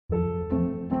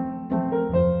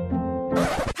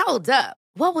Hold up.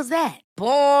 What was that?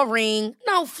 Boring.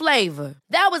 No flavor.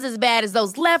 That was as bad as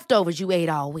those leftovers you ate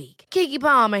all week. Keke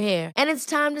Palmer here. And it's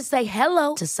time to say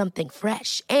hello to something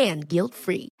fresh and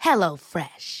guilt-free. Hello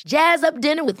Fresh. Jazz up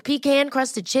dinner with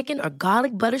pecan-crusted chicken or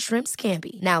garlic butter shrimp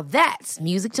scampi. Now that's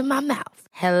music to my mouth.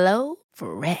 Hello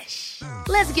Fresh.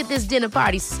 Let's get this dinner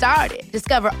party started.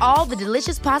 Discover all the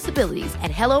delicious possibilities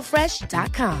at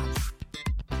hellofresh.com.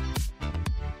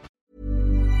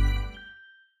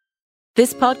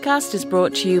 This podcast is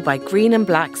brought to you by Green and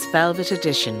Black's Velvet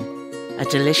Edition, a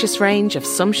delicious range of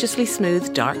sumptuously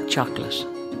smooth dark chocolate.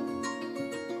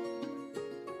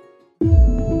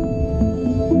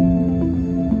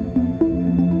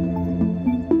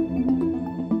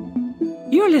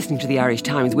 You're listening to the Irish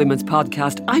Times Women's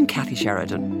Podcast. I'm Kathy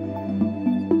Sheridan.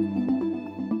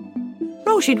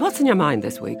 Roisin, what's in your mind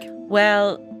this week?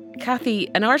 Well, Kathy,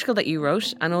 an article that you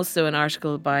wrote and also an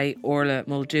article by Orla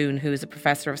Muldoon, who is a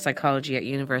professor of psychology at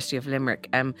University of Limerick.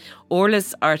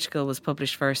 Orla's article was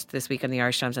published first this week on the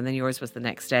Irish Times and then yours was the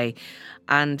next day.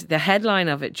 And the headline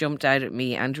of it jumped out at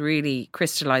me and really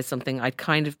crystallised something I'd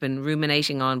kind of been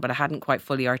ruminating on, but I hadn't quite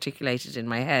fully articulated in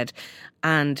my head.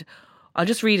 And I'll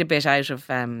just read a bit out of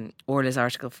Orla's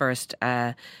article first.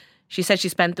 She said she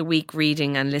spent the week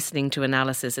reading and listening to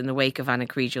analysis in the wake of Anna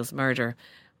Kriegel's murder.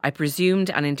 I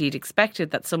presumed and indeed expected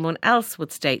that someone else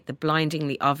would state the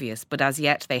blindingly obvious, but as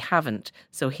yet they haven't.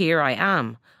 So here I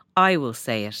am. I will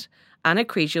say it. Anna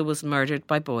Kriégel was murdered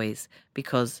by boys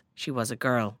because she was a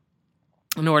girl.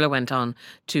 And Orla went on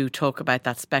to talk about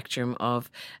that spectrum of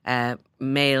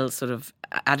male sort of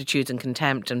attitudes and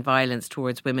contempt and violence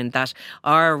towards women that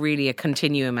are really a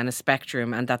continuum and a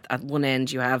spectrum, and that at one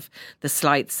end you have the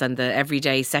slights and the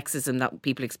everyday sexism that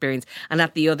people experience, and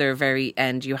at the other very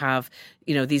end you have,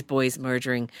 you know, these boys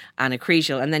murdering Anna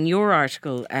Kriégel. And then your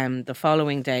article the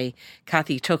following day,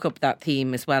 Kathy, took up that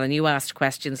theme as well, and you asked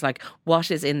questions like,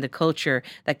 what is in the culture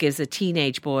that gives a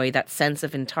teenage boy that sense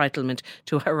of entitlement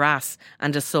to harass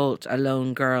and assault a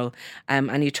lone girl?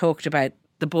 And you talked about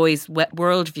the boys'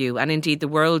 worldview, and indeed the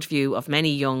worldview of many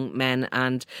young men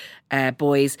and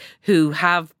boys who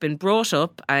have been brought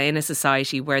up in a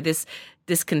society where this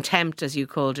contempt, as you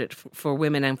called it, for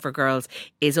women and for girls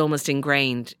is almost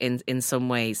ingrained in some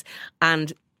ways.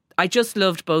 And I just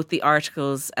loved both the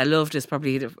articles. Loved is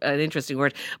probably an interesting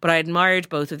word, but I admired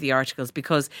both of the articles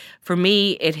because for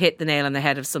me it hit the nail on the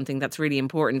head of something that's really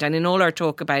important. And in all our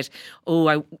talk about,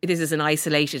 this is an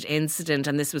isolated incident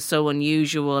and this was so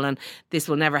unusual and this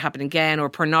will never happen again, or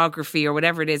pornography or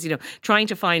whatever it is, you know, trying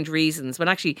to find reasons when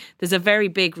actually there's a very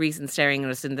big reason staring at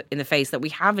us in the face that we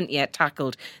haven't yet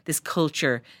tackled this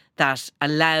culture that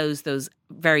allows those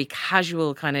very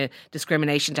casual kind of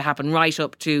discrimination to happen, right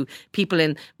up to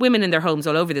women in their homes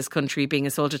all over this country being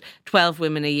assaulted, 12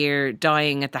 women a year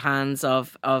dying at the hands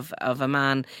of a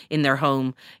man in their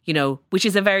home, you know, which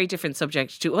is a very different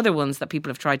subject to other ones that people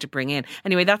have tried to bring in.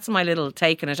 Anyway, that's my little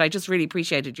take on it. I just really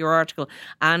appreciated your article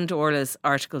and Orla's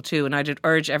article too, and I'd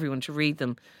urge everyone to read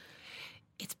them.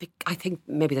 I think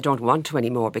maybe they don't want to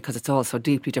anymore because it's all so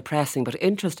deeply depressing, but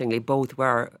interestingly both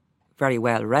were very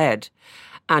well read.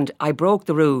 And I broke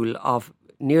the rule of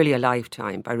nearly a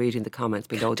lifetime by reading the comments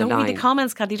below the line. Don't read the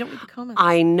comments, Kathy, don't read the comments.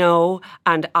 I know,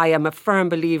 and I am a firm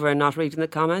believer in not reading the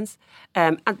comments.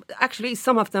 And actually,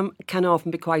 some of them can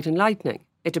often be quite enlightening.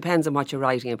 It depends on what you're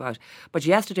writing about. But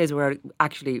yesterday's were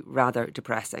actually rather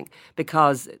depressing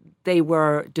because they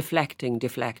were deflecting.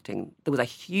 There was a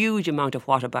huge amount of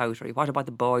whataboutery. What about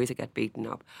the boys that get beaten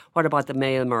up? What about the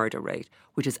male murder rate?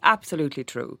 Which is absolutely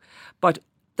true. But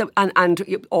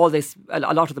all this, a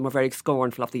lot of them were very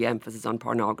scornful of the emphasis on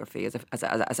pornography as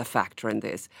a factor in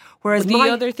this. Whereas the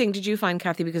other thing, did you find,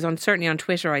 Kathy, because certainly on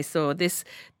Twitter I saw this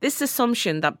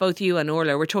assumption that both you and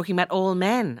Orla were talking about all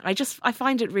men. I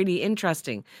find it really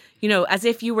interesting, you know, as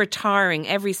if you were tarring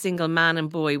every single man and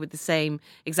boy with the same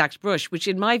exact brush, which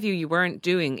in my view you weren't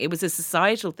doing. It was a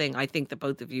societal thing, I think, that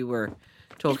both of you were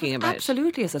talking about.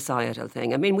 Absolutely a societal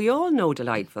thing. I mean, we all know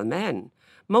delightful men.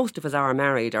 Most of us are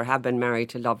married or have been married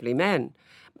to lovely men,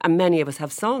 and many of us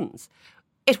have sons.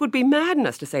 It would be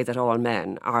madness to say that all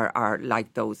men are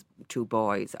like those two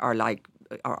boys, or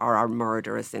are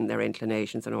murderous in their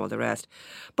inclinations and all the rest.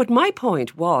 But my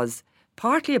point was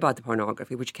partly about the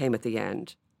pornography, which came at the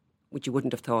end, which you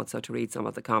wouldn't have thought so to read some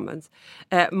of the comments.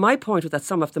 My point was that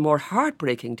some of the more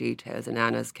heartbreaking details in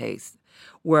Anna's case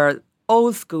were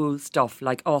old school stuff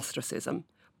like ostracism,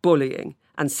 bullying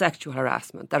and sexual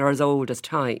harassment that are as old as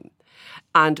time.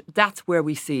 And that's where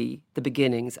we see the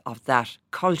beginnings of that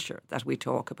culture that we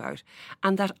talk about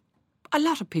and that a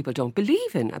lot of people don't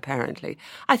believe in, apparently.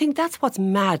 I think that's what's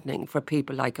maddening for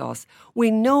people like us.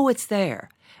 We know it's there.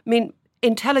 I mean,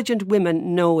 intelligent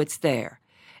women know it's there.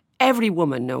 Every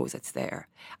woman knows it's there.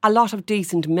 A lot of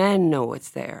decent men know it's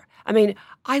there. I mean,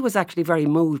 I was actually very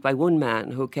moved by one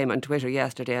man who came on Twitter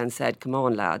yesterday and said, come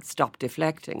on, lads, stop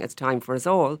deflecting. It's time for us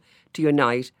all to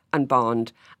unite and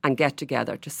bond and get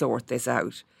together to sort this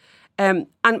out. And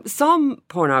some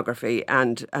pornography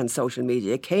and social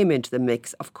media came into the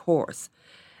mix, of course.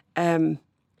 And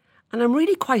I'm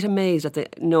really quite amazed at the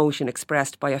notion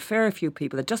expressed by a fair few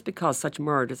people that just because such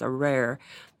murders are rare,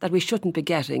 that we shouldn't be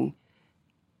getting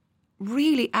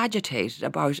really agitated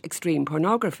about extreme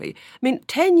pornography. I mean,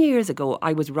 10 years ago,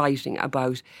 I was writing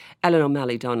about Ellen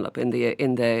O'Malley Dunlop in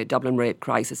the Dublin Rape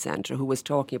Crisis Centre, who was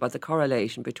talking about the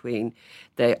correlation between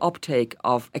the uptake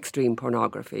of extreme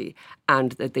pornography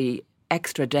and the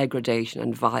extra degradation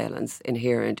and violence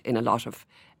inherent in a lot of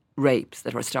rapes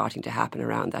that were starting to happen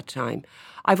around that time.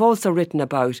 I've also written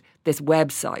about this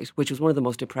website, which was one of the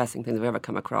most depressing things I've ever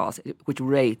come across, which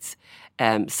rates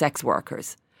sex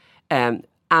workers.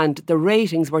 And the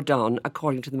ratings were done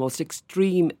according to the most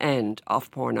extreme end of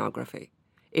pornography.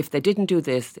 If they didn't do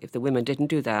this, if the women didn't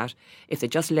do that, if they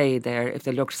just lay there, if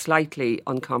they looked slightly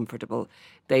uncomfortable,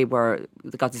 they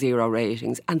got 0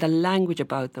 ratings. And the language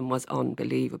about them was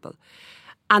unbelievable.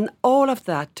 And all of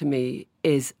that, to me,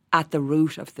 is at the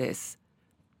root of this.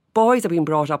 Boys are being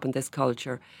brought up in this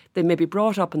culture. They may be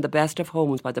brought up in the best of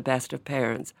homes by the best of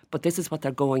parents, but this is what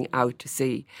they're going out to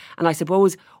see. And I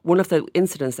suppose one of the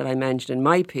incidents that I mentioned in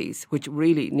my piece, which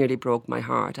really nearly broke my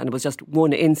heart, and it was just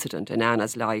one incident in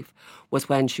Anna's life, was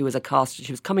when she was accosted.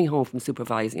 She was coming home from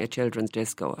supervising a children's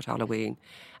disco at Halloween,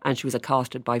 and she was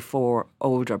accosted by 4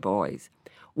 older boys,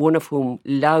 one of whom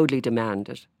loudly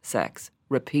demanded sex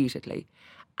repeatedly,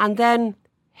 and then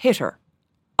hit her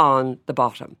on the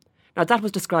bottom. Now, that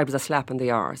was described as a slap in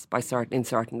the arse in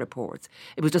certain reports.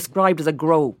 It was described as a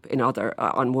grope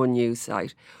on one news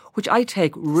site, which I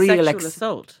take real... Sexual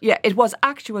assault? Yeah, it was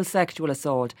actual sexual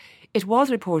assault. It was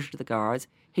reported to the guards.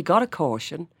 He got a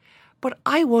caution. But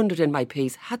I wondered in my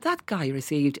piece, had that guy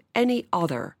received any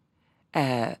other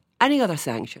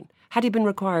sanction? Had he been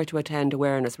required to attend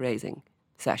awareness-raising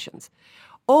sessions?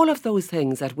 All of those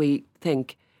things that we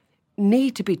think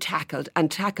need to be tackled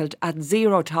at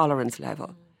 0 tolerance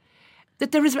level.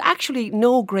 That there is actually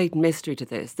no great mystery to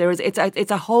this.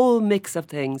 It's a whole mix of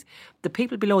things. The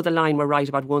people below the line were right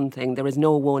about one thing. There is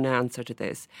no one answer to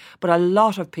this. But a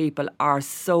lot of people are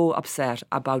so upset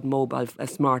about mobile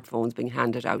smartphones being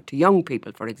handed out to young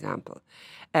people, for example.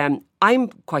 I'm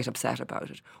quite upset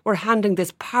about it. We're handing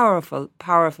this powerful,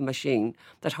 powerful machine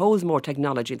that holds more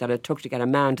technology than it took to get a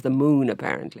man to the moon,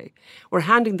 apparently. We're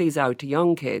handing these out to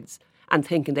young kids and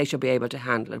thinking they should be able to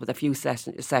handle it with a few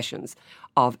sessions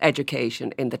of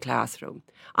education in the classroom.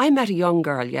 I met a young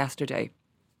girl yesterday,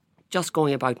 just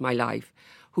going about my life,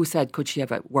 who said, could she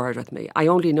have a word with me? I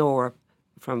only know her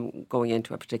from going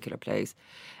into a particular place.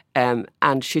 And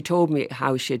she told me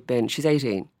how she's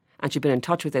 18, and she'd been in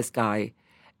touch with this guy.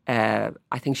 I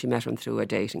think she met him through a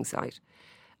dating site.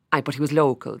 But he was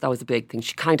local. That was the big thing.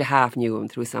 She kind of half knew him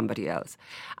through somebody else.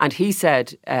 And he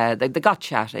said, they got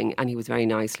chatting, and he was very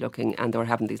nice looking, and they were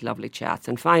having these lovely chats.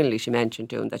 And finally she mentioned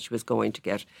to him that she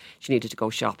needed to go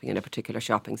shopping in a particular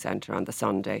shopping centre on the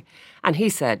Sunday. And he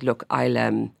said, look,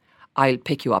 I'll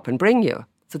pick you up and bring you.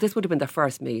 So this would have been their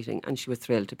first meeting, and she was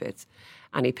thrilled to bits.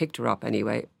 And he picked her up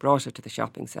anyway, brought her to the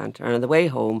shopping centre. And on the way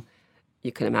home,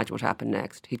 you can imagine what happened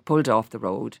next. He'd pulled off the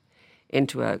road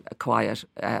into a quiet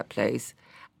place,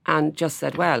 and just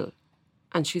said, well,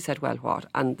 and she said, well, what?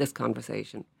 And this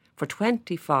conversation. For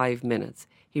 25 minutes,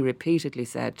 he repeatedly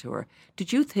said to her,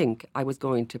 did you think I was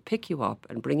going to pick you up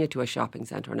and bring you to a shopping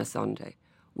centre on a Sunday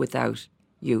without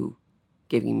you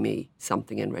giving me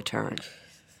something in return?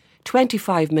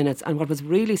 25 minutes. And what was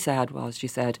really sad was, she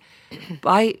said,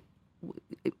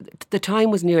 the time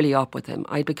was nearly up with him.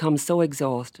 I'd become so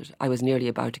exhausted, I was nearly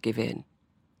about to give in.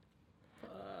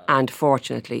 And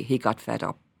fortunately, he got fed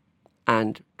up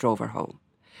and drove her home.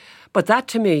 But that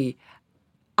to me,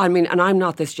 I mean, and I'm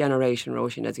not this generation,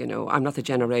 Roisin, as you know, I'm not the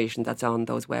generation that's on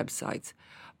those websites,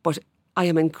 but I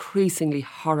am increasingly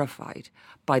horrified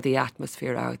by the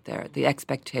atmosphere out there, the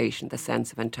expectation, the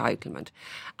sense of entitlement.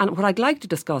 And what I'd like to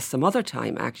discuss some other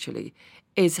time, actually,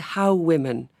 is how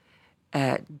women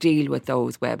deal with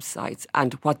those websites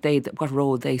and what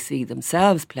role they see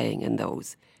themselves playing in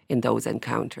those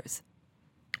encounters.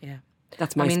 Yeah.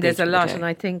 That's my there's a lot, day. and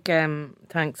I think,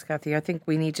 thanks, Kathy, I think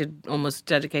we need to almost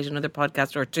dedicate another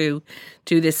podcast or two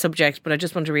to this subject, but I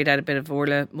just want to read out a bit of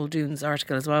Orla Muldoon's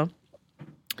article as well.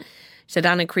 said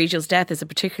Anna Kriegel's death is a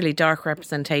particularly dark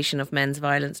representation of men's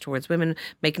violence towards women.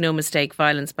 Make no mistake,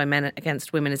 violence by men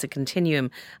against women is a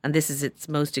continuum, and this is its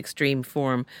most extreme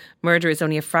form. Murder is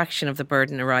only a fraction of the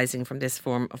burden arising from this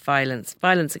form of violence.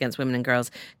 Violence against women and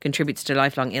girls contributes to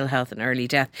lifelong ill health and early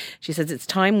death. She says it's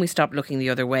time we stop looking the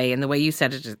other way, and the way you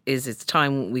said it is it's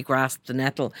time we grasp the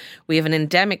nettle. We have an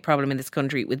endemic problem in this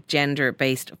country with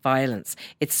gender-based violence.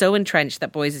 It's so entrenched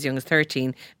that boys as young as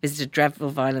 13 visited dreadful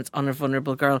violence on a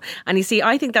vulnerable girl. And you see,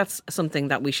 I think that's something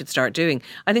that we should start doing.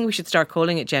 I think we should start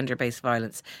calling it gender-based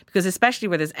violence, because especially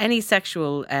where there's any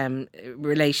sexual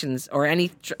relations or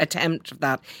any attempt of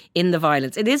that in the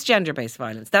violence, it is gender-based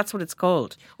violence. That's what it's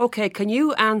called. Okay, can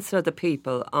you answer the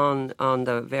people on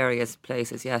the various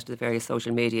places yesterday, the various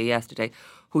social media yesterday,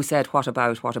 who said, what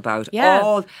about?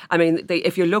 Yeah.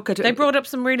 If you look at it... They brought up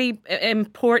some really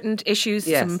important issues,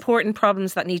 yes, some important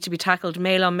problems that need to be tackled.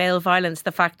 Male-on-male violence,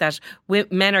 the fact that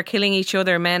men are killing each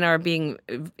other, men are being,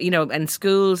 in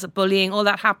schools, bullying, all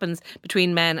that happens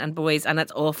between men and boys, and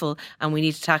that's awful, and we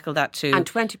need to tackle that too. And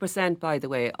 20%, by the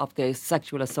way, of the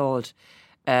sexual assault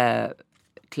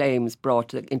claims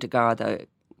brought into Garda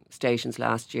stations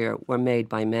last year were made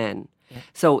by men. Yeah.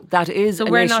 So that is So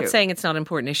an we're issue. not saying it's not an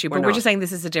important issue, but we're just saying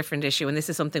this is a different issue, and this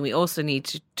is something we also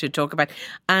need to talk about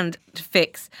and to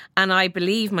fix. And I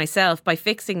believe myself, by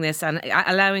fixing this and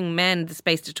allowing men the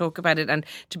space to talk about it and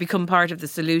to become part of the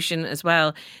solution as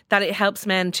well, that it helps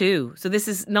men too. So this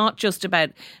is not just about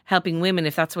helping women,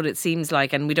 if that's what it seems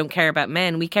like, and we don't care about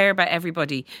men. We care about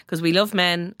everybody, because we love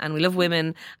men and we love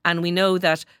women, and we know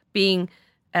that being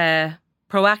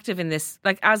proactive in this,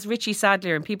 like as Richie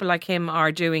Sadler and people like him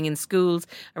are doing in schools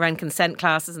around consent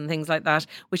classes and things like that,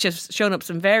 which has shown up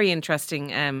some very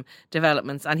interesting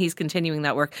developments, and he's continuing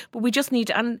that work. But we just need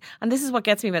to, and this is what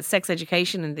gets me about sex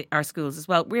education in our schools as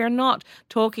well. We are not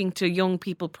talking to young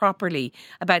people properly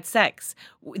about sex.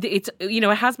 It's, it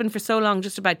has been for so long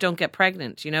just about don't get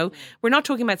pregnant, We're not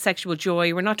talking about sexual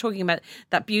joy. We're not talking about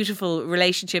that beautiful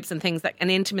relationships and things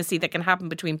and intimacy that can happen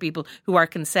between people who are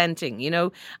consenting,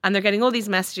 and they're getting all these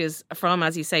messages from,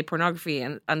 as you say, pornography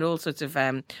and all sorts of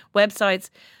websites.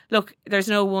 Look, there's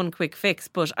no one quick fix,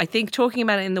 but I think talking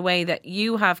about it in the way that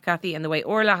you have, Kathy, and the way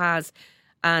Orla has,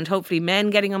 and hopefully men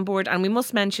getting on board. And we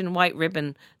must mention White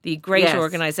Ribbon, the great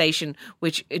organisation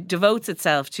which devotes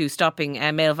itself to stopping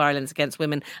male violence against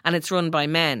women, and it's run by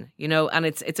men, and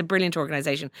it's a brilliant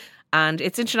organisation. And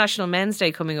it's International Men's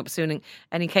Day coming up soon.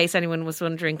 And in case anyone was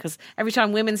wondering, because every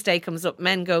time Women's Day comes up,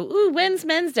 men go, ooh, when's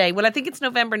Men's Day? Well, I think it's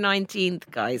November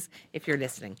 19th, guys, if you're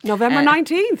listening. November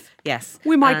 19th? Yes.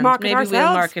 We might mark it ourselves. Maybe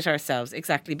we'll mark it ourselves,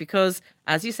 exactly, because,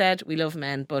 as you said, we love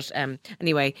men. But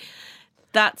anyway,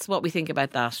 that's what we think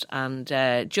about that. And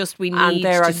we need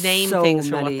to name things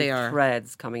for what they are. There are so many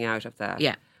threads coming out of that.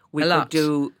 Yeah, we could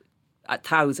do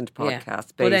 1,000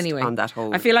 podcasts based on that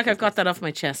whole... I feel like I've got that off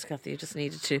my chest, Kathy. You just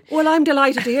needed to. Well, I'm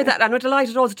delighted to hear that. And I'm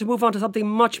delighted also to move on to something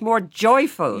much more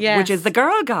joyful, which is the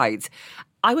Girl Guides.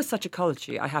 I was such a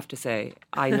culture, I have to say.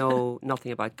 I know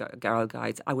nothing about Girl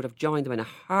Guides. I would have joined them in a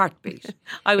heartbeat.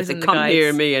 I was in the come Guides.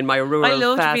 Near me in my rural I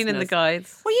loved fastness. being in the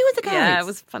Guides. Were you in the Guides? Yeah, it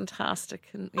was fantastic.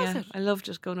 And I loved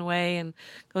just going away and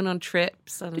going on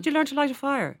trips. And did you learn to light a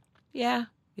fire? Yeah.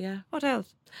 What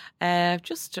else? I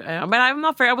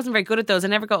wasn't very good at those. I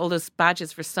never got all those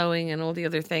badges for sewing and all the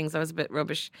other things. I was a bit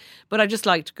rubbish, but I just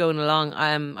liked going along.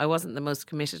 I wasn't the most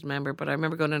committed member, but I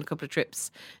remember going on a couple of trips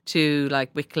to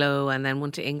like Wicklow and then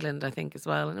one to England, I think, as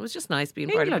well. And it was just nice being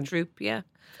part of a troop. Yeah,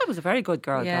 that was a very good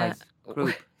Girl Guides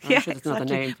group. I'm sure there's another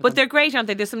name for but them. they're great, aren't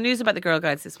they? There's some news about the Girl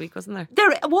Guides this week, wasn't there?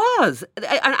 There was,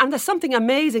 and there's something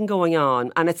amazing going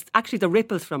on, and it's actually the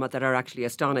ripples from it that are actually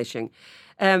astonishing.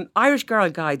 Irish Girl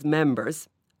Guides members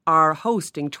are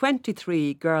hosting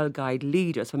 23 Girl Guide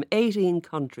leaders from 18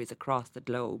 countries across the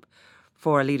globe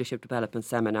for a leadership development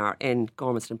seminar in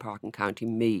Gormanston Park in County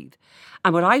Meath.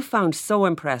 And what I found so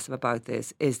impressive about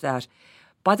this is that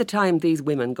by the time these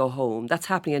women go home, that's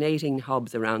happening in 18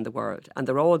 hubs around the world, and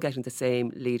they're all getting the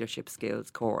same leadership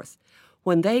skills course.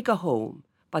 When they go home,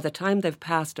 by the time they've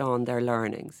passed on their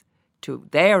learnings to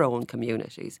their own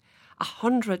communities,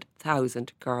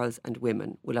 100,000 girls and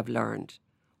women will have learned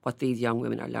what these young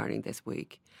women are learning this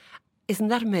week. Isn't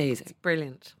that amazing? It's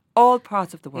brilliant. All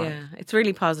parts of the world. Yeah, it's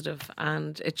really positive,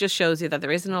 and it just shows you that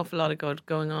there is an awful lot of good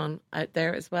going on out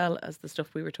there, as well as the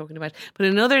stuff we were talking about. But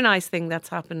another nice thing that's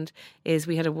happened is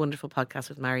we had a wonderful podcast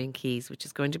with Marion Keyes, which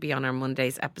is going to be on our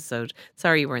Monday's episode.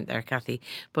 Sorry you weren't there, Kathy,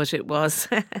 but it was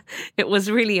it was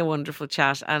really a wonderful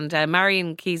chat. And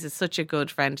Marion Keyes is such a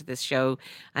good friend to this show,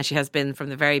 and she has been from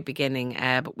the very beginning.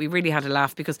 But we really had a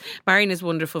laugh because Marion is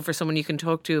wonderful for someone you can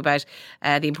talk to about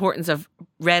the importance of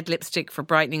red lipstick for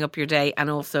brightening up your day, and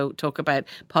also talk about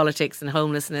politics and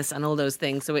homelessness and all those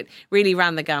things. So it really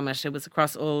ran the gamut. It was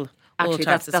across all Actually,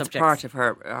 types that's of subjects. part of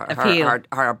her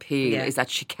appeal Yeah. is that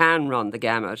she can run the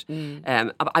gamut.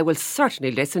 I will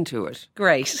certainly listen to it.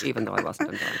 Great. Even though I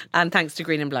wasn't invited. And thanks to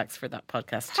Green and Blacks for that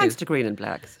podcast too. Thanks to Green and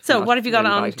Blacks. So for what have you got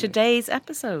on inviting me. today's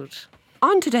episode?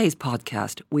 On today's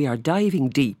podcast, we are diving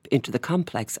deep into the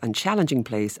complex and challenging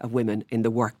place of women in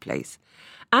the workplace.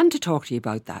 And to talk to you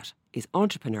about that is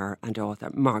entrepreneur and author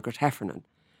Margaret Heffernan.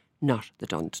 Not the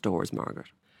Dunn Stores Margaret.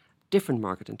 Different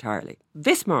Margaret entirely.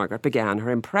 This Margaret began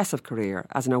her impressive career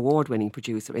as an award-winning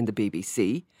producer in the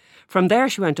BBC. From there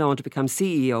she went on to become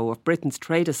CEO of Britain's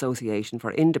Trade Association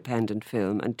for Independent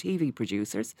Film and TV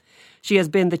Producers. She has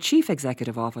been the Chief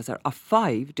Executive Officer of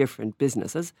 5 different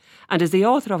businesses and is the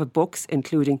author of books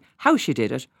including How She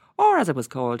Did It, or as it was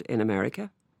called in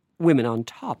America, Women on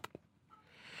Top.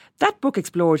 That book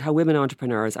explored how women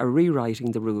entrepreneurs are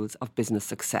rewriting the rules of business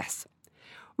success.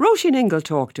 Roisin Ingle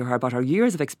talked to her about her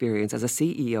years of experience as a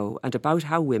CEO and about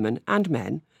how women and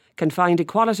men can find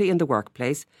equality in the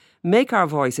workplace, make our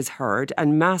voices heard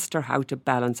and master how to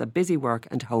balance a busy work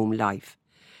and home life.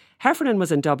 Heffernan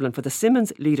was in Dublin for the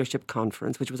Simmons Leadership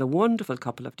Conference, which was a wonderful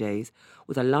couple of days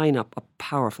with a lineup of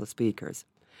powerful speakers.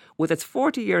 With its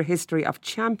 40-year history of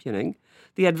championing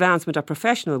the advancement of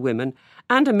professional women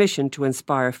and a mission to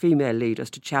inspire female leaders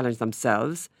to challenge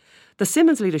themselves, the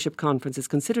Simmons Leadership Conference is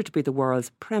considered to be the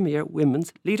world's premier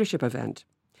women's leadership event.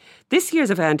 This year's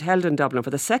event, held in Dublin for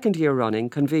the second year running,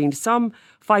 convened some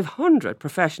 500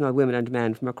 professional women and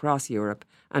men from across Europe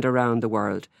and around the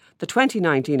world. The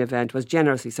 2019 event was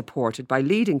generously supported by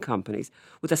leading companies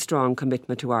with a strong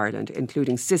commitment to Ireland,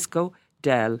 including Cisco,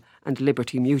 Dell and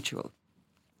Liberty Mutual.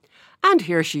 And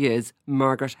here she is,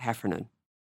 Margaret Heffernan.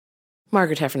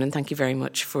 Margaret Heffernan, thank you very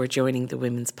much for joining the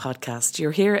Women's Podcast.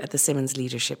 You're here at the Simmons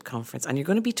Leadership Conference and you're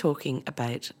going to be talking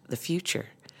about the future,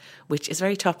 which is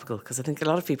very topical because I think a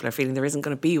lot of people are feeling there isn't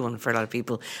going to be one for a lot of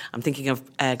people. I'm thinking of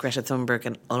Greta Thunberg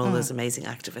and all those amazing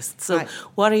activists. So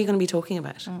what are you going to be talking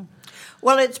about?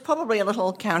 Well, it's probably a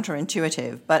little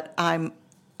counterintuitive, but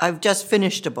I've just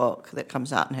finished a book that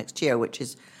comes out next year, which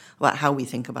is about how we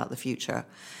think about the future.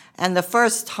 And the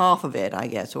first half of it, I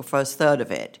guess, or first third of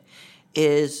it,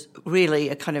 is really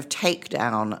a kind of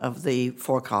takedown of the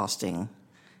forecasting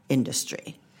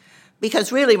industry.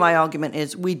 Because really my argument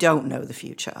is we don't know the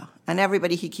future. And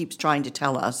everybody who keeps trying to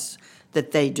tell us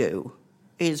that they do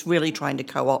is really trying to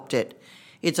co-opt it.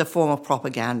 It's a form of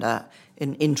propaganda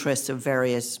in interests of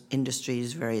various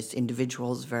industries, various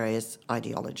individuals, various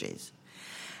ideologies.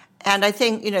 And I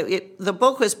think, the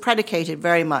book was predicated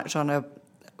very much on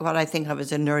what I think of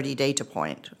as a nerdy data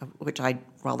point, which I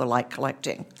rather like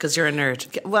collecting. Because you're a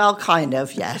nerd. Well, kind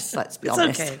of, yes, let's be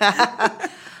honest.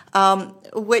 Okay.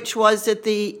 Which was that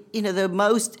the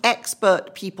most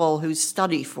expert people who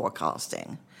study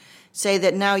forecasting say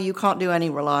that now you can't do any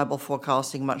reliable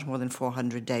forecasting much more than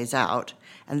 400 days out,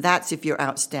 and that's if you're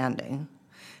outstanding.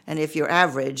 And if you're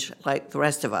average, like the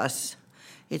rest of us,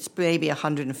 it's maybe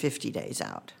 150 days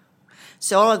out.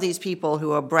 So all of these people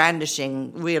who are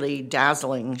brandishing really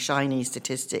dazzling, shiny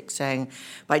statistics saying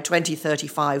by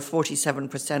 2035,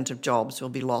 47% of jobs will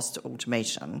be lost to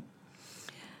automation.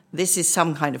 This is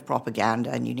some kind of propaganda,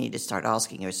 and you need to start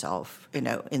asking yourself, in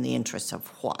the interests of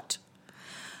what?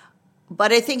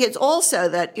 But I think it's also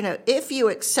that, if you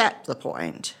accept the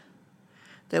point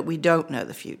that we don't know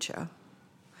the future,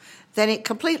 then it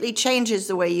completely changes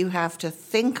the way you have to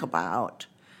think about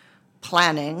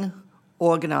planning,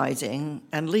 organizing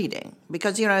and leading.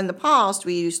 Because, in the past,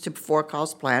 we used to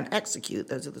forecast, plan, execute.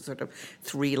 Those are the sort of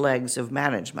 3 legs of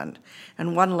management.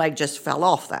 And one leg just fell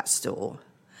off that stool.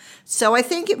 So I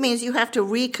think it means you have to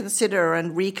reconsider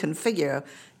and reconfigure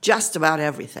just about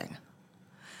everything.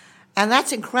 And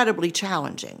that's incredibly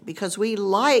challenging because we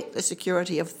like the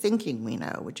security of thinking we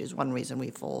know, which is one reason we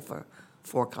fall for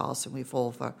forecasts and we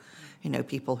fall for,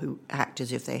 people who act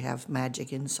as if they have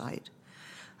magic insight.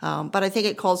 But I think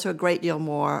it calls for a great deal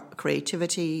more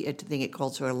creativity. I think it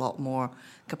calls for a lot more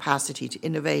capacity to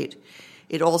innovate.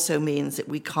 It also means that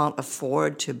we can't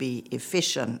afford to be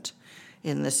efficient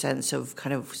in the sense of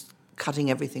kind of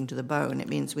cutting everything to the bone. It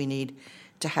means we need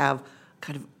to have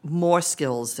kind of more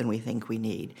skills than we think we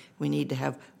need. We need to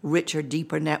have richer,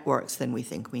 deeper networks than we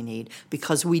think we need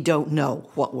because we don't know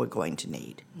what we're going to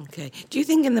need. Okay. Do you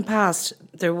think in the past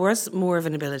there was more of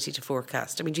an ability to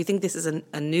forecast? I mean, do you think this is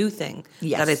a new thing?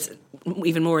 Yes. That it's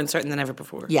even more uncertain than ever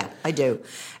before? Yeah, I do.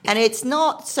 And it's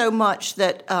not so much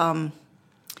that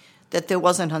that there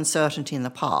wasn't uncertainty in the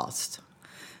past.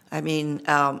 I mean,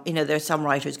 there's some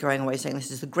writers going away saying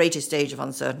this is the greatest age of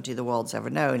uncertainty the world's ever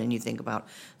known, and you think about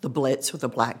the Blitz or the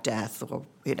Black Death or,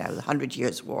 the 100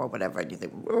 Years' War or whatever, and you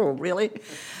think, oh, really?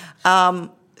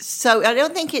 So I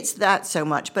don't think it's that so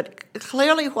much, but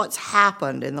clearly what's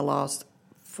happened in the last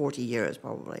 40 years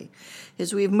probably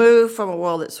is we've moved from a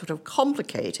world that's sort of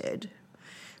complicated,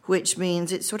 which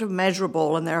means it's sort of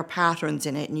measurable and there are patterns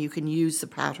in it and you can use the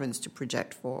patterns to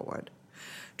project forward,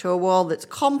 to a world that's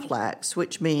complex,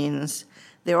 which means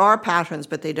there are patterns,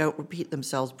 but they don't repeat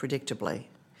themselves predictably.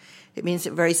 It means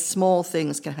that very small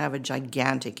things can have a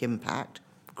gigantic impact,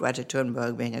 Greta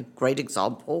Thunberg being a great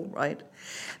example, right?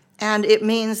 And it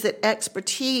means that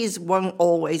expertise won't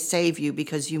always save you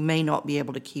because you may not be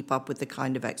able to keep up with the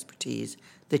kind of expertise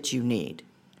that you need.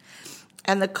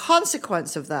 And the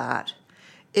consequence of that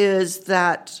is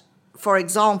that, for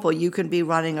example, you can be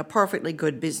running a perfectly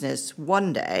good business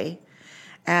one day,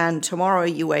 and tomorrow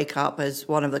you wake up, as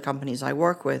one of the companies I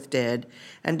work with did,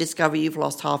 and discover you've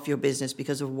lost half your business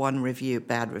because of one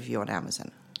bad review on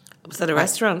Amazon. Was that a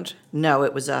restaurant? No,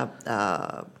 it was a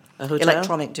hotel?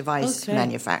 Electronic device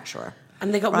manufacturer.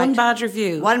 And they got one bad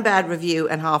review? One bad review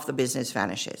and half the business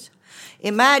vanishes.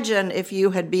 Imagine if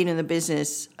you had been in the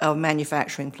business of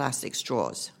manufacturing plastic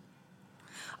straws.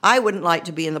 I wouldn't like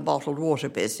to be in the bottled water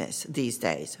business these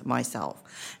days myself.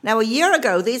 Now, a year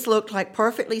ago, these looked like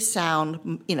perfectly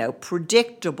sound,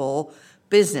 predictable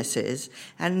businesses,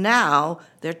 and now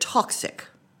they're toxic.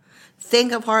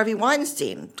 Think of Harvey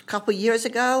Weinstein. A couple of years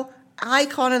ago,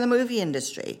 icon in the movie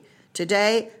industry.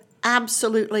 Today,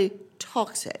 absolutely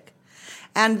toxic.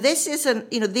 And this isn't,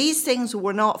 these things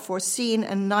were not foreseen,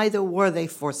 and neither were they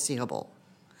foreseeable.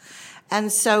 And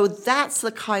so that's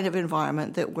the kind of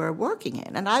environment that we're working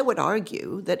in. And I would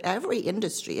argue that every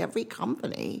industry, every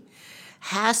company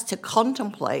has to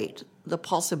contemplate the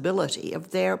possibility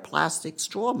of their plastic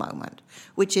straw moment,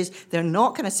 which is they're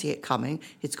not going to see it coming.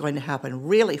 It's going to happen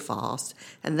really fast.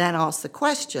 And then ask the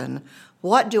question,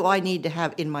 what do I need to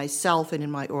have in myself and in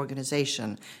my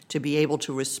organization to be able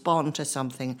to respond to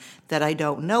something that I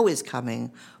don't know is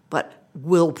coming, but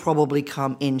will probably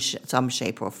come in some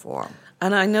shape or form?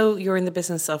 And I know you're in the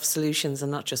business of solutions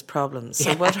and not just problems.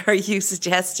 So what are you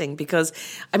suggesting? Because,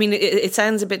 it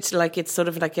sounds a bit like it's sort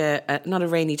of like not a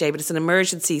rainy day, but it's an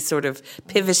emergency sort of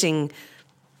pivoting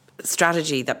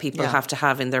strategy that people have to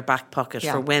have in their back pocket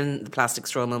for when the plastic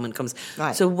straw moment comes.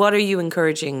 Right. So what are you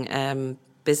encouraging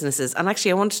businesses? And actually,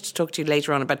 I wanted to talk to you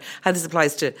later on about how this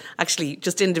applies to actually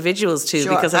just individuals too,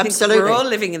 because I think we're all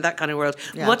living in that kind of world.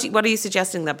 Yeah. What are you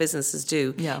suggesting that businesses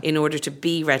do in order to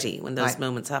be ready when those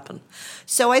moments happen?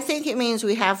 So I think it means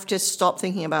we have to stop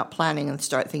thinking about planning and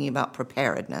start thinking about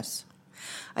preparedness.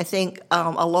 I think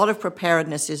a lot of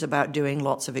preparedness is about doing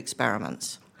lots of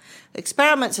experiments.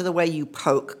 Experiments are the way you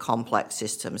poke complex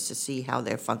systems to see how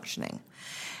they're functioning.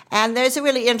 And there's a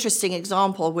really interesting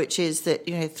example, which is that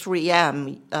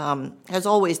 3M has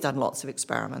always done lots of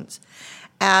experiments.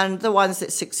 And the ones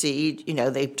that succeed,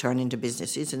 they turn into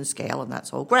businesses and scale, and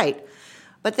that's all great.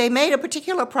 But they made a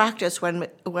particular practice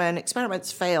when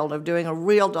experiments failed of doing a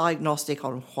real diagnostic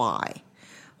on why.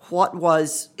 What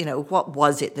was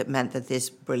it that meant that this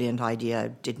brilliant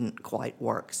idea didn't quite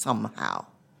work somehow?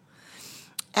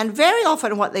 And very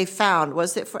often what they found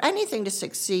was that for anything to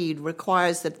succeed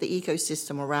requires that the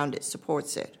ecosystem around it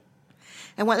supports it.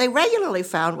 And what they regularly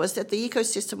found was that the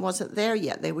ecosystem wasn't there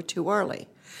yet. They were too early.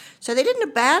 So they didn't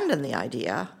abandon the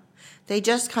idea. They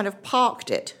just kind of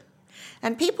parked it.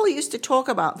 And people used to talk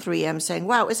about 3M saying,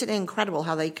 wow, isn't it incredible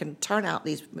how they can turn out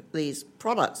these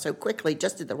products so quickly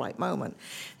just at the right moment?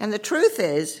 And the truth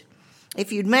is,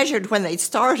 if you'd measured when they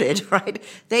started, right,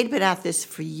 they'd been at this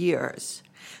for years.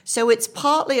 So it's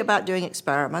partly about doing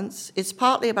experiments. It's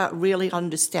partly about really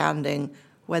understanding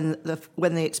when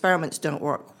the experiments don't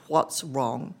work, what's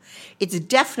wrong. It's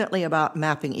definitely about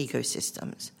mapping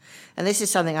ecosystems. And this is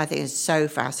something I think is so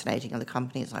fascinating in the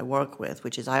companies I work with,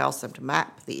 which is I ask them to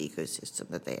map the ecosystem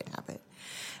that they inhabit.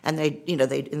 And they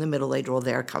in the middle they draw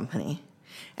their company.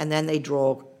 And then they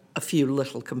draw a few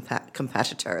little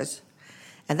competitors.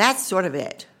 And that's sort of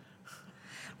it.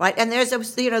 Right, and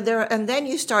and then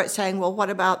you start saying, well,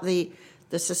 what about the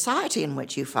society in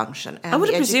which you function? And I would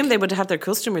have presumed they would have their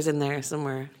customers in there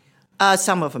somewhere.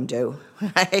 Some of them do,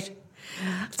 right?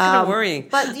 It's kind of worrying.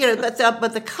 But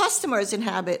the customers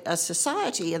inhabit a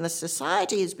society, and the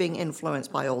society is being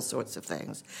influenced by all sorts of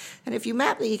things. And if you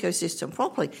map the ecosystem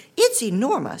properly, it's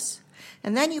enormous.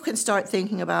 And then you can start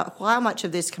thinking about how much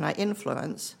of this can I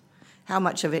influence. How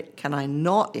much of it can I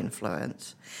not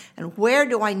influence? And where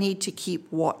do I need to keep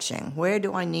watching? Where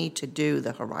do I need to do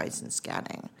the horizon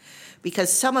scanning?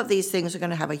 because some of these things are going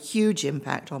to have a huge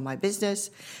impact on my business,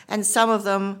 and some of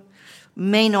them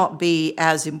may not be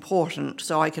as important,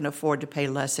 so I can afford to pay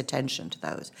less attention to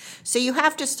those. So you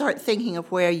have to start thinking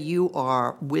of where you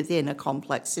are within a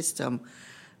complex system,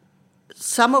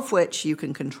 some of which you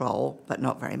can control, but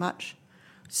not very much,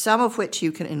 some of which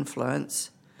you can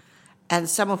influence, and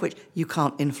some of which you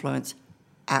can't influence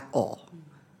at all.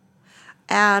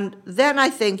 And then I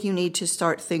think you need to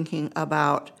start thinking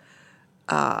about,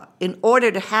 in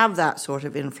order to have that sort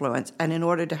of influence, and in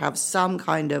order to have some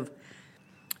kind of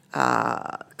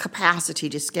capacity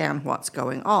to scan what's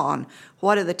going on,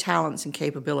 what are the talents and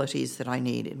capabilities that I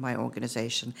need in my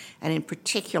organization? And in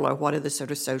particular, what are the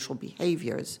sort of social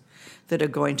behaviors that are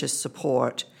going to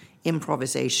support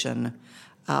improvisation,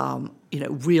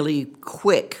 really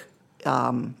quick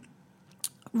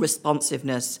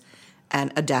responsiveness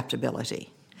and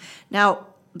adaptability. Now,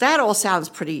 that all sounds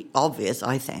pretty obvious,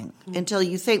 I think, until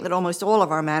you think that almost all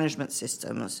of our management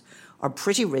systems are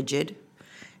pretty rigid.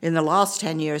 In the last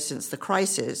 10 years since the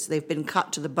crisis, they've been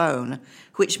cut to the bone,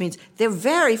 which means they're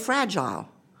very fragile.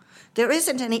 There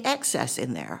isn't any excess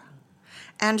in there.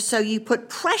 And so you put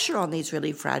pressure on these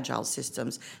really fragile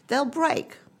systems, they'll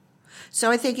break. So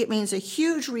I think it means a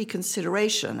huge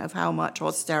reconsideration of how much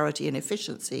austerity and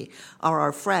efficiency are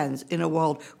our friends in a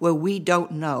world where we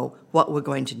don't know what we're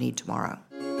going to need tomorrow.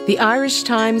 The Irish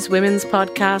Times Women's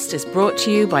Podcast is brought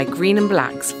to you by Green and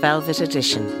Black's Velvet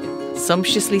Edition.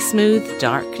 Sumptuously smooth,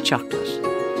 dark chocolate.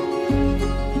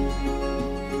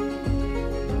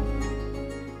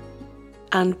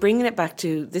 And bringing it back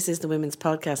to, this is the Women's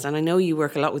Podcast, and I know you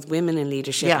work a lot with women in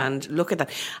leadership and look at that.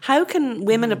 How can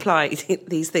women apply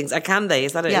these things? Can they?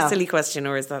 Is that a silly question,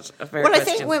 or is that a fair question? Well, I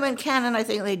think women can, and I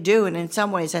think they do, and in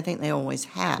some ways I think they always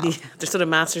have. Yeah, they're sort of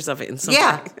masters of it in some way.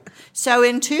 Yeah. So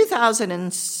in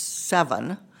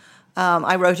 2007,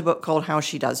 I wrote a book called How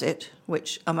She Does It,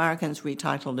 which Americans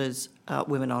retitled as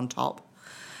Women on Top.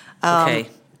 Okay.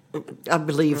 I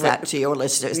believe that to your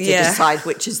listeners to decide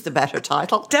which is the better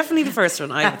title. Definitely the first one,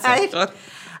 I would say.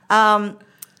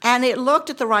 And it looked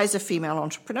at the rise of female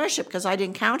entrepreneurship, because I'd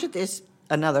encountered this,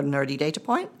 another nerdy data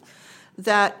point,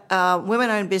 that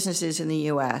women-owned businesses in the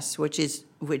U.S., which is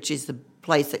the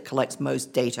place that collects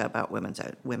most data about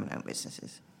women-owned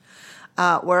businesses,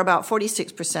 were about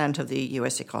 46% of the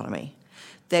U.S. economy.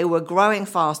 They were growing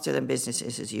faster than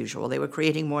businesses as usual. They were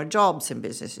creating more jobs than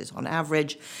businesses on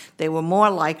average. They were more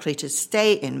likely to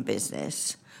stay in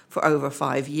business for over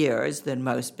 5 years than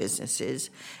most businesses,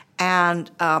 and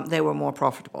they were more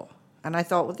profitable. And I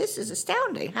thought, well, this is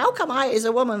astounding. How come I, as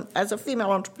a woman, as a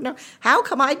female entrepreneur, how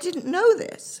come I didn't know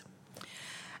this?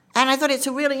 And I thought it's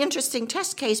a really interesting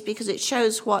test case, because it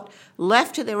shows what,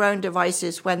 left to their own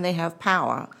devices when they have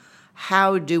power,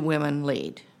 how do women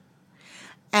lead?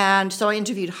 And so I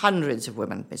interviewed hundreds of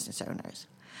women business owners.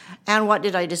 And what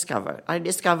did I discover? I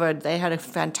discovered they had a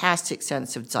fantastic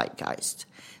sense of zeitgeist.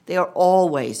 They are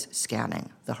always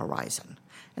scanning the horizon.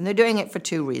 And they're doing it for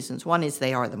two reasons. One is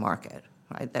they are the market,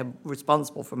 right? They're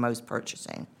responsible for most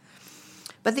purchasing.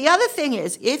 But the other thing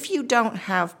is, if you don't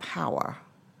have power,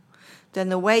 then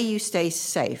the way you stay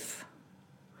safe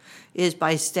is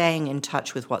by staying in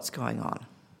touch with what's going on.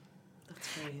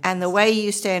 And the way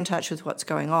you stay in touch with what's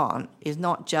going on is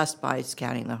not just by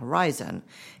scanning the horizon.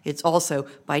 It's also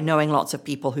by knowing lots of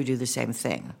people who do the same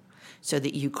thing, so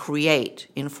that you create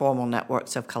informal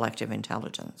networks of collective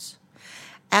intelligence.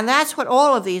 And that's what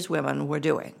all of these women were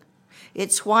doing.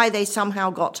 It's why they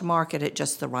somehow got to market at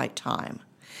just the right time.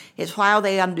 It's why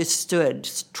they understood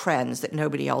trends that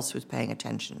nobody else was paying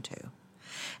attention to.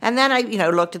 And then I,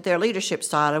 looked at their leadership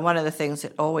style, and one of the things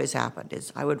that always happened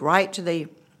is I would write to the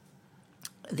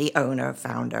owner,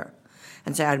 founder,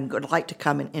 and say, I'd like to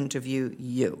come and interview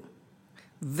you.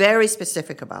 Very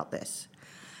specific about this.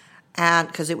 And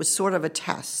because it was sort of a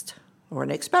test, or an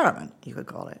experiment, you could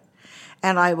call it.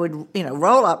 And I would,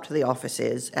 roll up to the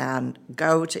offices and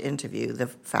go to interview the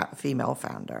female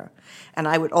founder. And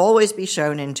I would always be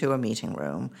shown into a meeting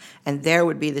room, and there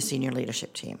would be the senior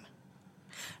leadership team.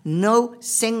 No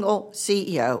single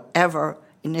CEO ever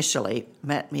initially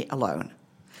met me alone.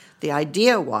 The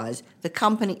idea was, the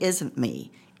company isn't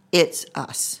me, it's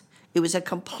us. It was a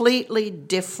completely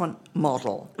different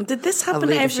model. Did this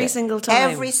happen every single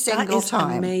time? Every single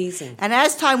time. That is amazing. And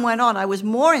as time went on, I was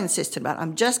more insistent about,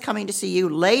 I'm just coming to see you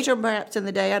later, perhaps in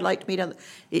the day, I'd like to meet other.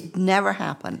 It never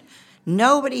happened.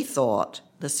 Nobody thought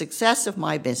the success of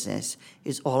my business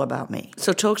is all about me.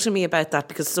 So talk to me about that,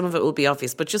 because some of it will be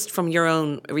obvious, but just from your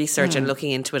own research and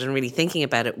looking into it and really thinking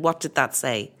about it, what did that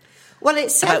say? Well,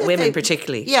 it said about women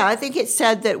particularly. Yeah, I think it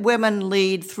said that women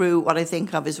lead through what I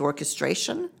think of as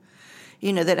orchestration.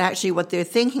 that actually what they're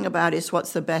thinking about is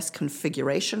what's the best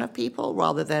configuration of people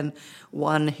rather than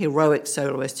one heroic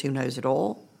soloist who knows it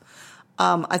all.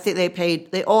 I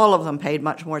think all of them paid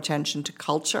much more attention to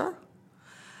culture.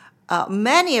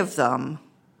 Many of them,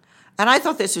 and I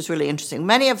thought this was really interesting,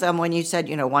 many of them, when you said,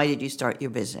 why did you start your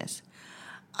business?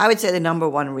 I would say the number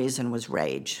one reason was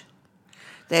rage.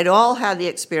 They'd all had the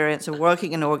experience of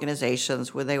working in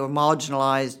organizations where they were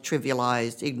marginalized,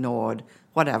 trivialized, ignored,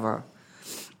 whatever.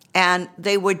 And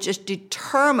they were just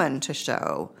determined to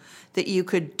show that you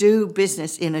could do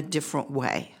business in a different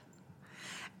way.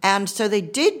 And so they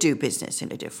did do business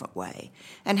in a different way.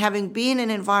 And having been in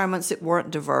environments that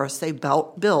weren't diverse, they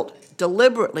built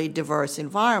deliberately diverse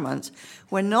environments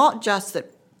where not just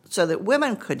so that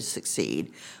women could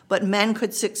succeed, but men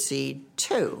could succeed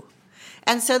too.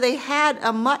 And so they had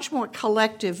a much more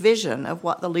collective vision of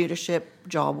what the leadership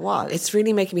job was. It's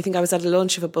really making me think. I was at a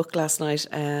launch of a book last night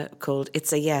called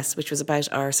It's a Yes, which was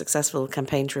about our successful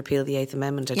campaign to repeal the Eighth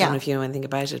Amendment. I don't know if you know anything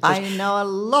about it. I know a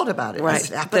lot about it.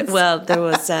 Right. Well, there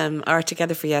was our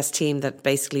Together for Yes team that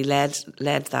basically led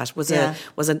that. Was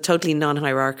a totally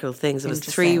non-hierarchical thing. So it was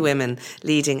 3 women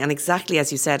leading, and exactly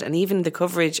as you said, and even the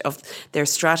coverage of their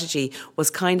strategy was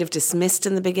kind of dismissed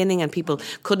in the beginning, and people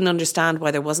couldn't understand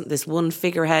why there wasn't this one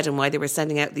figurehead and why they were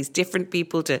sending out these different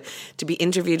people to be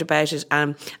interviewed about it.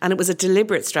 And it was a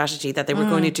deliberate strategy that they were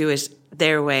going to do it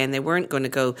their way, and they weren't going to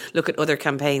go look at other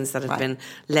campaigns that had been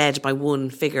led by one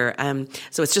figure.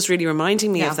 So it's just really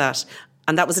reminding me of that.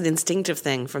 And that was an instinctive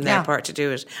thing from their part to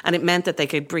do it. And it meant that they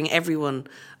could bring everyone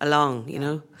along,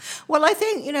 Well, I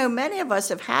think, many of us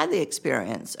have had the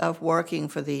experience of working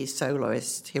for these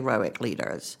soloist, heroic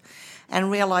leaders and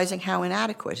realizing how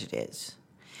inadequate it is.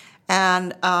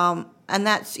 And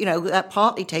that's, that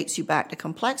partly takes you back to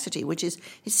complexity, which is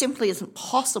it simply isn't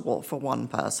possible for one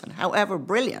person, however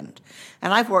brilliant.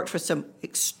 And I've worked for some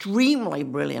extremely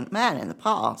brilliant men in the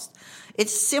past.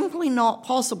 It's simply not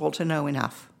possible to know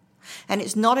enough. And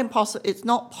it's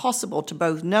not possible to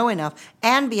both know enough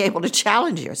and be able to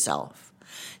challenge yourself.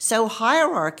 So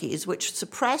hierarchies which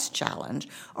suppress challenge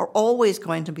are always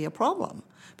going to be a problem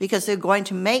because they're going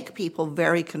to make people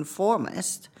very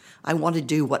conformist. I want to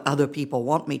do what other people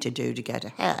want me to do to get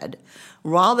ahead,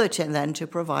 rather than to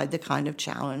provide the kind of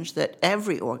challenge that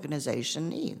every organization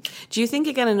needs. Do you think,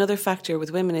 again, another factor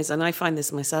with women is, and I find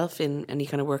this myself in any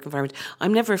kind of work environment,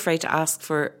 I'm never afraid to ask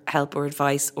for help or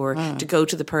advice or to go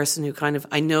to the person who kind of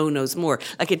I know knows more.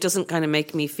 Like, it doesn't kind of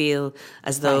make me feel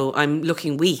as though I'm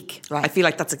looking weak. Right. I feel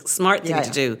like that's a smart thing to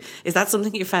do. Is that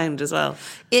something you found as well?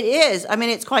 It is. I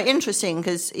mean, it's quite interesting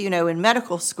because, in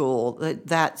medical school,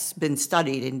 that's been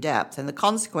studied in depth. And the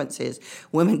consequence is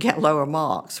women get lower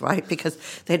marks, right? Because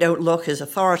they don't look as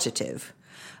authoritative.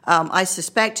 I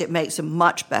suspect it makes them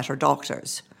much better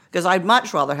doctors. Because I'd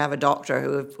much rather have a doctor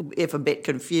who, if a bit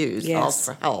confused, asks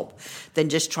for help than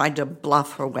just trying to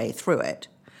bluff her way through it.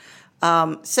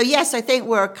 So yes, I think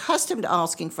we're accustomed to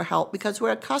asking for help because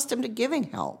we're accustomed to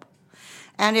giving help.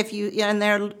 And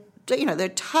there are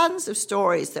tons of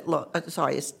stories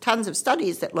tons of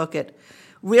studies that look at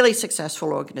really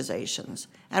successful organizations.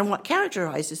 And what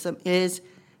characterizes them is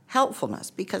helpfulness.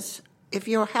 Because if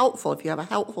you have a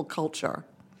helpful culture,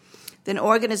 then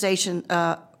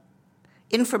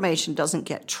information doesn't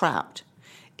get trapped.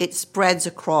 It spreads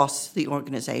across the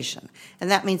organization.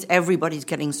 And that means everybody's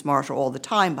getting smarter all the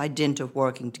time by dint of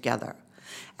working together.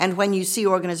 And when you see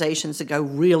organizations that go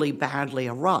really badly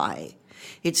awry,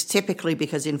 it's typically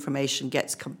because information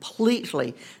gets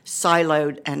completely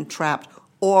siloed and trapped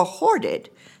or hoarded.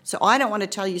 So I don't want to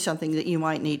tell you something that you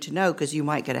might need to know because you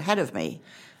might get ahead of me.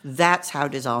 That's how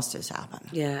disasters happen.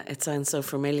 Yeah, it sounds so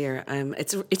familiar.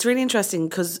 It's really interesting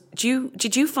because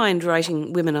did you find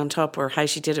writing Women on Top, or How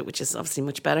She Did It, which is obviously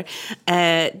much better,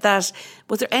 that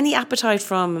was there any appetite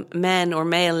from men or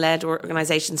male-led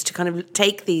organisations to kind of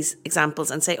take these examples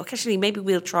and say, okay, actually, maybe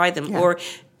we'll try them, or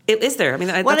is there? I mean,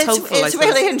 that's hopeful. It's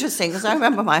really interesting because I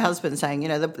remember my husband saying,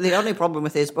 the only problem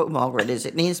with this book, Margaret, is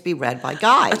it needs to be read by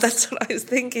guys. That's what I was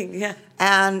thinking, yeah.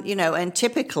 And, and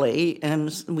typically,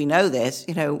 and we know this,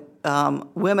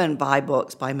 women buy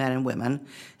books by men and women,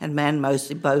 and men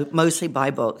mostly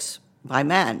buy books by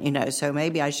men, so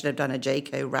maybe I should have done a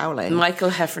J.K. Rowling.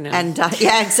 Michael Heffernan. And,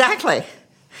 exactly.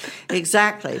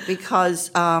 Exactly,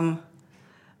 because...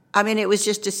 it was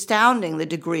just astounding the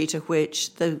degree to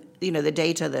which the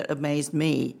data that amazed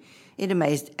me, it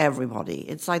amazed everybody.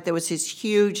 It's like there was this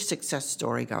huge success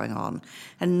story going on,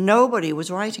 and nobody was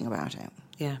writing about it.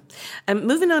 Yeah.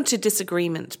 Moving on to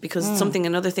disagreement, because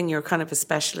another thing you're kind of a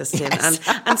specialist in,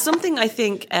 and something I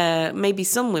think maybe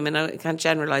some women, I can't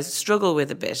generalise, struggle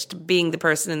with a bit, being the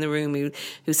person in the room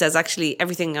who says, actually,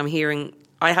 everything I'm hearing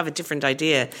I have a different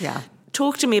idea. Yeah.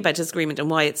 Talk to me about disagreement and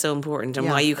why it's so important and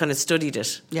why you kind of studied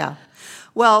it. Yeah.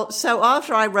 Well, so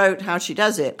after I wrote How She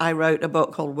Does It, I wrote a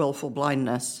book called Willful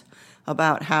Blindness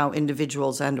about how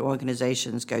individuals and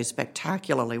organizations go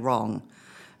spectacularly wrong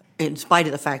in spite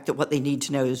of the fact that what they need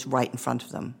to know is right in front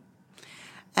of them.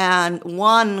 And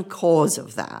one cause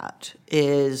of that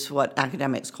is what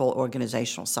academics call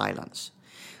organizational silence,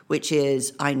 which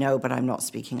is, I know, but I'm not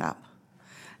speaking up.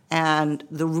 And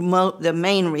the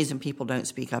main reason people don't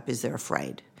speak up is they're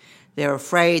afraid. They're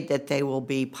afraid that they will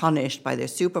be punished by their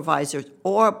supervisors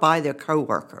or by their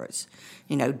coworkers.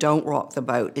 Don't rock the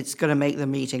boat. It's going to make the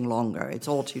meeting longer. It's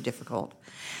all too difficult.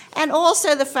 And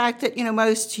also the fact that,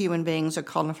 most human beings are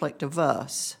conflict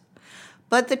averse.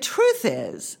 But the truth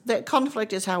is that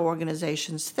conflict is how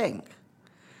organizations think.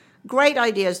 Great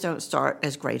ideas don't start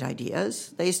as great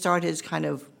ideas. They start as kind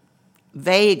of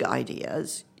vague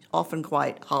ideas, often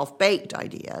quite half-baked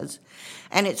ideas.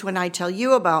 And it's when I tell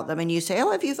you about them and you say,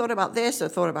 oh, have you thought about this or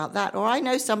thought about that? Or I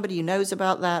know somebody who knows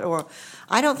about that. Or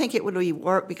I don't think it would really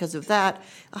work because of that.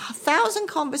 1,000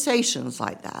 conversations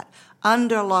like that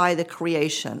underlie the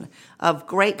creation of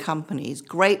great companies,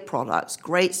 great products,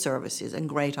 great services, and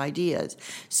great ideas.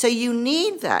 So you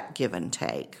need that give and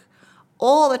take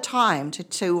all the time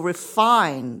to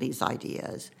refine these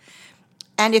ideas.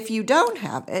 And if you don't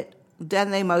have it,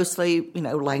 then they mostly,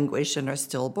 languish and are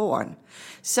stillborn.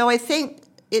 So I think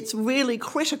it's really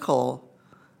critical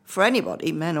for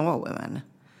anybody, men or women,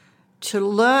 to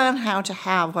learn how to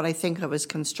have what I think of as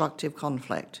constructive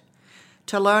conflict,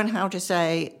 to learn how to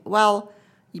say, well,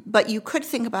 but you could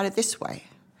think about it this way,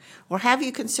 or have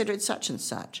you considered such and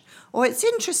such, or it's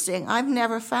interesting, I've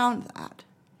never found that.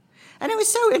 And it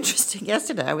was so interesting.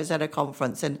 Yesterday I was at a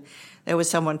conference and there was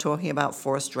someone talking about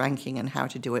forced ranking and how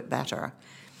to do it better.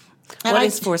 And what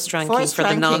is forced ranking for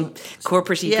the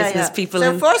non-corporate business people?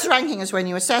 So forced ranking is when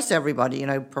you assess everybody,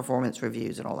 performance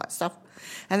reviews and all that stuff.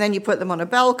 And then you put them on a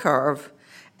bell curve,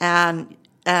 and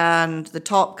the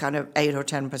top kind of 8 or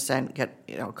 10%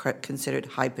 get considered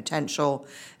high potential,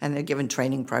 and they're given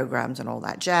training programs and all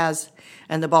that jazz.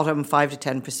 And the bottom 5 to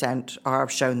 10% are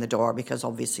shown the door because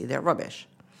obviously they're rubbish.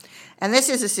 And this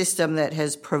is a system that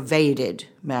has pervaded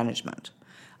management.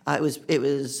 It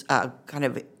was kind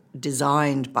of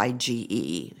designed by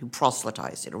GE, who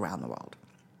proselytized it around the world.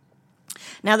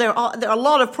 Now, there are a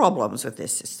lot of problems with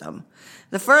this system.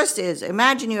 The first is,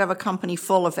 imagine you have a company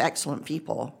full of excellent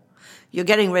people. You're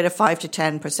getting rid of 5 to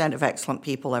 10% of excellent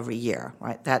people every year,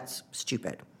 right? That's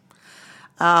stupid.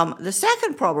 The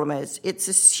second problem is, it's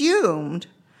assumed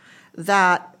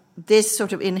that this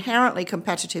sort of inherently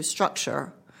competitive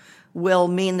structure will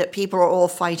mean that people are all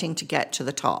fighting to get to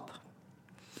the top.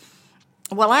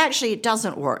 Well, actually, it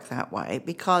doesn't work that way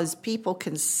because people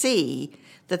can see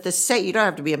that you don't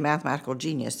have to be a mathematical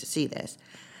genius to see this,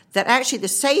 that actually the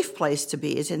safe place to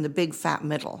be is in the big fat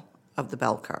middle of the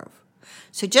bell curve.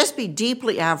 So just be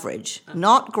deeply average,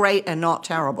 not great and not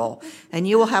terrible, and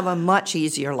you will have a much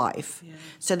easier life. Yeah.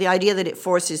 So the idea that it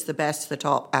forces the best to the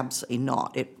top, absolutely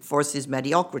not. It forces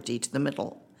mediocrity to the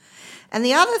middle. And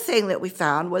the other thing that we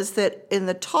found was that in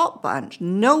the top bunch,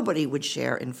 nobody would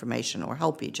share information or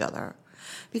help each other.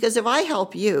 Because if I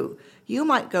help you, you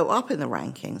might go up in the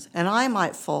rankings and I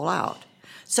might fall out.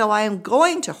 So I am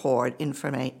going to hoard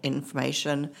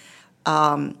information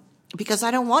because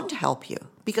I don't want to help you,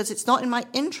 because it's not in my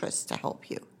interest to help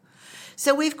you.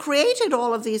 So we've created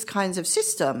all of these kinds of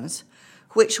systems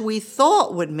which we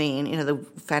thought would mean, the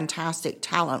fantastic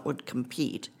talent would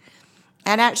compete.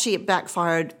 And actually it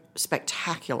backfired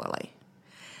spectacularly.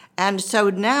 And so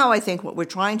now I think what we're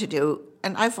trying to do,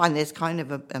 and I find this kind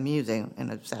of amusing in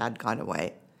a sad kind of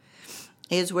way,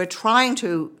 is we're trying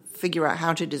to figure out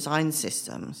how to design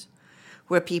systems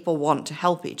where people want to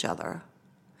help each other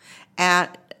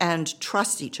and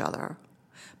trust each other,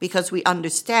 because we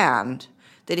understand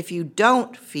that if you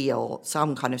don't feel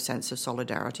some kind of sense of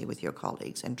solidarity with your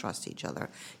colleagues and trust each other,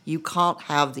 you can't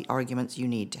have the arguments you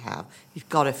need to have. You've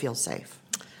got to feel safe.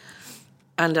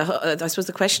 And I suppose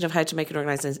the question of how to make an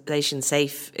organisation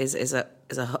safe is a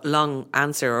long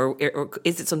answer, or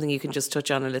is it something you can just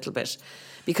touch on a little bit?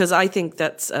 Because I think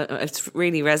that's it's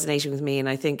really resonating with me, and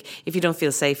I think if you don't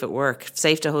feel safe at work,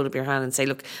 safe to hold up your hand and say,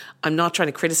 look, I'm not trying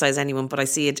to criticise anyone, but I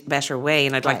see a better way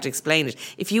and I'd like to explain it.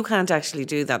 If you can't actually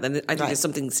do that, then I think there's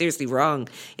something seriously wrong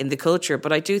in the culture.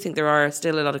 But I do think there are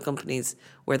still a lot of companies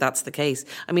where that's the case.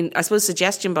 I mean, I suppose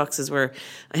suggestion boxes were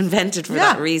invented for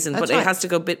that reason, but it has to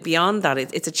go a bit beyond that.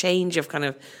 It's a change of kind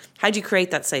of, how do you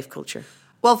create that safe culture?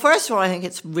 Well, first of all, I think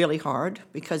it's really hard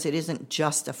because it isn't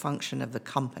just a function of the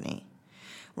company,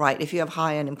 right? If you have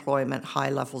high unemployment, high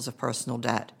levels of personal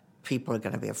debt, people are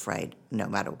going to be afraid no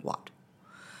matter what.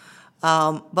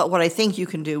 But what I think you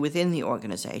can do within the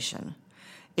organization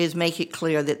is make it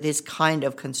clear that this kind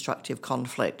of constructive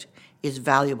conflict is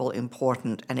valuable,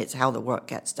 important, and it's how the work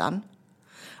gets done.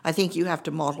 I think you have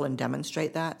to model and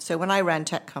demonstrate that. So when I ran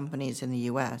tech companies in the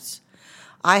US,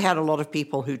 I had a lot of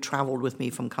people who traveled with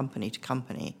me from company to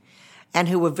company and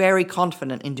who were very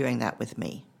confident in doing that with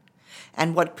me.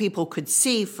 And what people could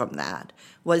see from that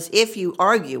was if you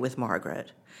argue with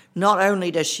Margaret, not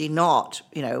only does she not,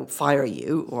 fire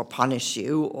you or punish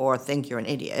you or think you're an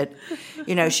idiot,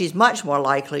 she's much more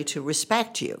likely to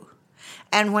respect you.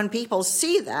 And when people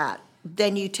see that,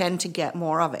 then you tend to get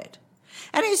more of it.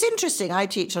 And it's interesting, I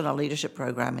teach on a leadership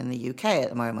program in the UK at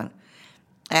the moment.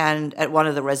 And at one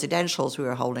of the residentials we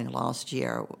were holding last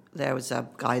year, there was a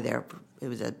guy there, he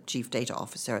was a chief data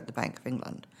officer at the Bank of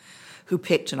England, who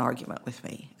picked an argument with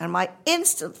me. And my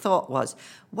instant thought was,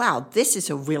 wow, this is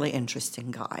a really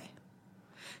interesting guy.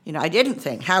 I didn't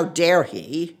think, how dare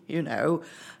he,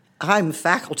 I'm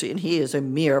faculty and he is a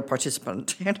mere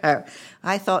participant,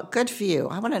 I thought, good for you.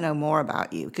 I want to know more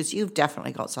about you because you've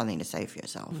definitely got something to say for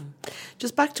yourself.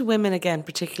 Just back to women again,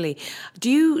 particularly. Do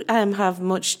you have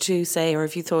much to say, or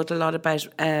have you thought a lot about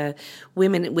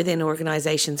women within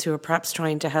organisations who are perhaps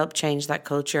trying to help change that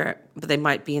culture, but they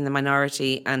might be in the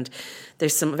minority and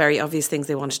there's some very obvious things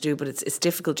they want to do, but it's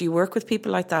difficult. Do you work with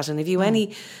people like that? And have you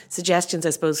any suggestions,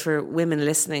 I suppose, for women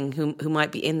listening who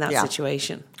might be in that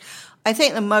situation? I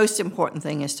think the most important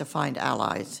thing is to find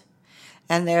allies.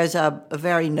 And there's a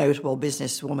very notable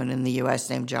businesswoman in the US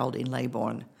named Geraldine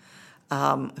Laybourne,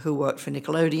 who worked for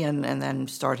Nickelodeon and then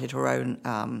started her own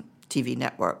TV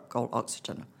network called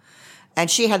Oxygen.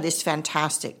 And she had this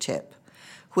fantastic tip,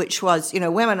 which was,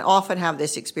 women often have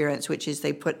this experience, which is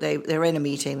they're in a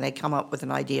meeting, they come up with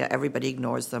an idea, everybody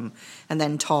ignores them, and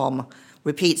then Tom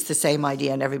repeats the same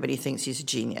idea and everybody thinks he's a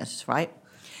genius, right?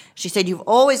 She said, you've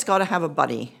always got to have a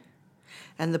buddy.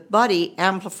 And the buddy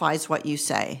amplifies what you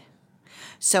say.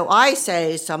 So I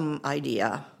say some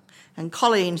idea, and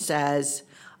Colleen says,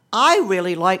 I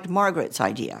really liked Margaret's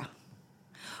idea.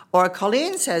 Or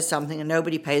Colleen says something and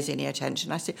nobody pays any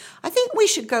attention. I say, I think we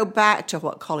should go back to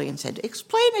what Colleen said.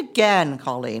 Explain again,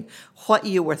 Colleen, what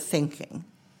you were thinking.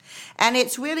 And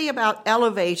it's really about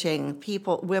elevating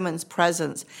women's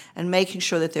presence and making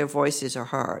sure that their voices are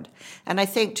heard. And I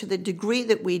think to the degree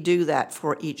that we do that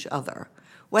for each other,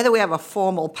 whether we have a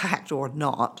formal pact or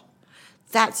not,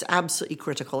 that's absolutely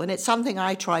critical. And it's something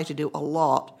I try to do a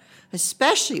lot,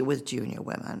 especially with junior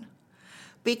women,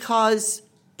 because,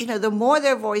 the more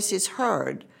their voice is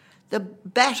heard, the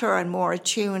better and more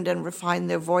attuned and refined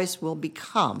their voice will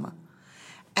become.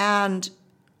 And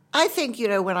I think,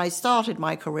 when I started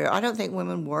my career, I don't think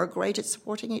women were great at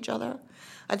supporting each other.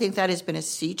 I think that has been a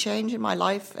sea change in my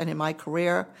life and in my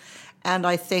career. And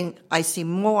I think I see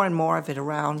more and more of it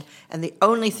around. And the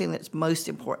only thing that's most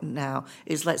important now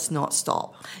is let's not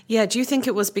stop. Yeah, do you think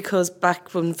it was because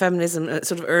back when feminism,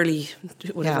 sort of early,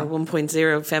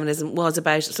 1.0 feminism was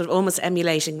about sort of almost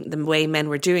emulating the way men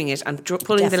were doing it and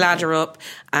pulling the ladder up?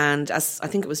 And as I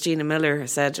think it was Gina Miller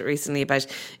said recently about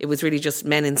it was really just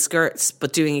men in skirts,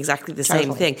 but doing exactly the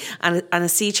same thing. And a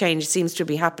sea change seems to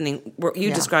be happening. Where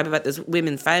you describe about those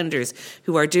women founders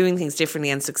who are doing things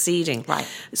differently and succeeding. Right.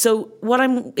 So what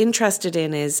I'm interested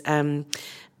in is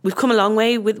we've come a long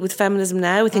way with feminism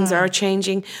now. Things are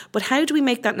changing. But how do we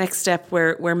make that next step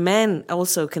where men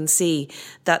also can see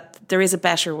that there is a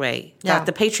better way, that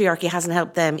the patriarchy hasn't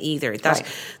helped them either,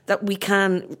 that we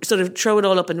can sort of throw it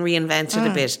all up and reinvent it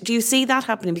a bit. Do you see that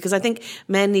happening? Because I think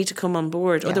men need to come on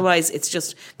board. Otherwise, it's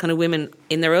just kind of women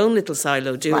in their own little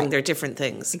silo doing their different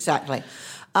things. Exactly.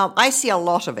 I see a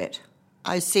lot of it.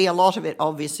 I see a lot of it,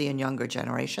 obviously, in younger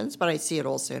generations, but I see it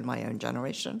also in my own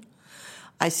generation.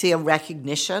 I see a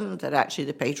recognition that actually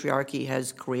the patriarchy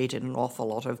has created an awful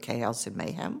lot of chaos and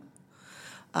mayhem.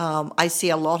 I see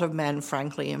a lot of men,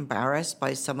 frankly, embarrassed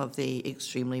by some of the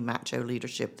extremely macho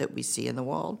leadership that we see in the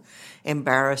world,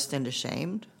 embarrassed and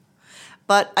ashamed.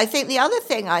 But I think the other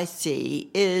thing I see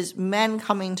is men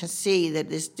coming to see that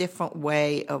this different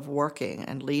way of working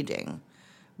and leading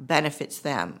benefits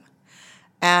them.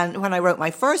 And when I wrote my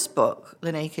first book,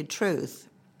 The Naked Truth,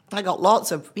 I got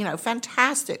lots of,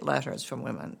 fantastic letters from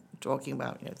women talking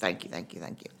about, thank you.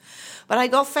 But I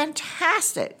got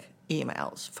fantastic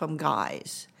emails from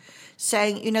guys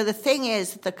saying, the thing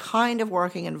is, the kind of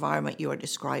working environment you are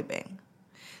describing,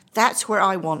 that's where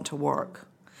I want to work.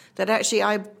 That actually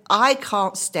I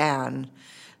can't stand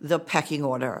the pecking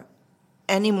order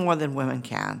any more than women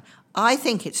can. I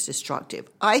think it's destructive.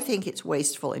 I think it's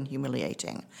wasteful and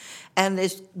humiliating. And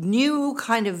this new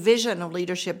kind of vision of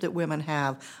leadership that women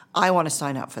have, I want to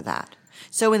sign up for that.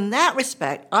 So in that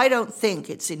respect, I don't think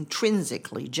it's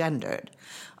intrinsically gendered.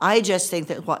 I just think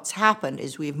that what's happened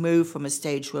is we've moved from a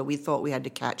stage where we thought we had to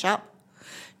catch up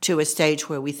to a stage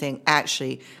where we think,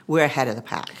 actually, we're ahead of the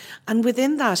pack. And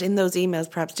within that, in those emails,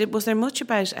 perhaps, was there much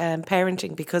about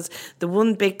parenting? Because the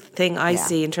one big thing I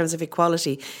see in terms of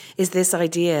equality is this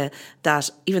idea that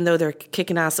even though they're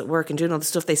kicking ass at work and doing all the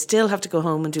stuff, they still have to go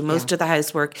home and do most of the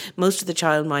housework, most of the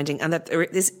child minding, and that there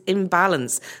is this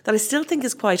imbalance that I still think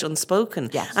is quite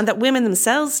unspoken. Yes. And that women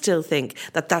themselves still think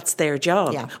that that's their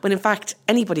job. Yeah. When in fact,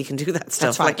 anybody can do that stuff.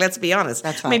 That's right. Like, let's be honest.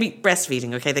 That's right. Maybe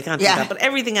breastfeeding, okay, they can't do that, but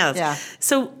everything else. Yeah.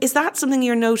 So is that something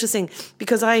you're noticing?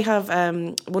 Because I have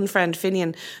one friend,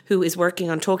 Finian, who is working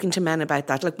on talking to men about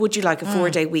that. Like, would you like a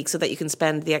 4-day week so that you can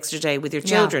spend the extra day with your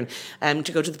children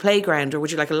to go to the playground, or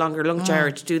would you like a longer lunch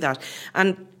hour to do that?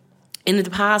 And in the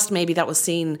past, maybe that was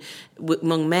seen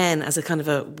among men as a kind of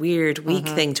a weird, weak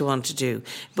thing to want to do.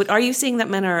 But are you seeing that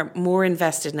men are more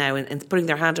invested now in putting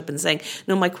their hand up and saying,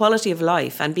 no, my quality of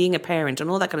life and being a parent and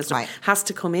all that kind of stuff has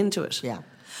to come into it? Yeah.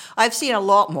 I've seen a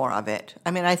lot more of it.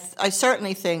 I mean, I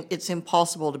certainly think it's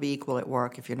impossible to be equal at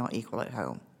work if you're not equal at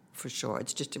home, for sure.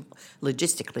 It's just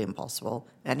logistically impossible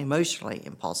and emotionally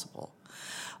impossible.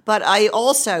 But I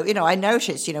also, I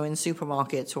noticed, in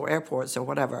supermarkets or airports or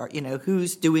whatever,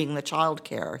 who's doing the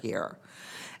childcare here.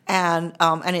 And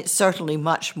it's certainly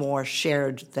much more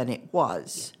shared than it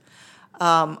was.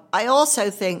 I also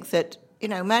think that,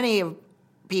 many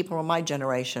people in my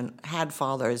generation had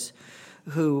fathers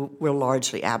who were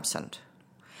largely absent.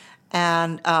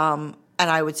 And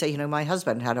I would say, my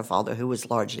husband had a father who was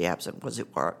largely absent, was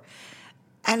at work.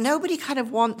 And nobody kind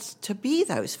of wants to be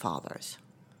those fathers.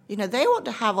 They want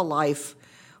to have a life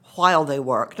while they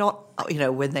work, not,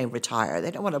 when they retire. They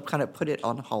don't want to kind of put it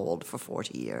on hold for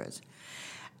 40 years.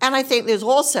 And I think there's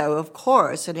also, of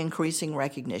course, an increasing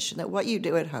recognition that what you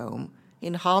do at home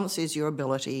enhances your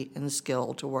ability and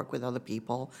skill to work with other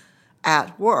people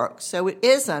at work. So it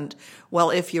isn't, well,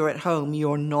 if you're at home,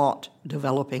 you're not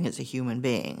developing as a human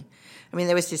being. I mean,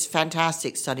 there was this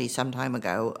fantastic study some time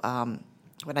ago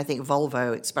when I think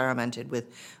Volvo experimented with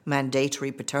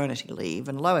mandatory paternity leave,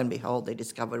 and lo and behold, they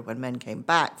discovered when men came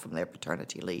back from their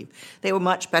paternity leave, they were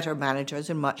much better managers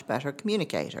and much better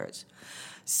communicators.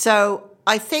 So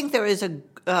I think there is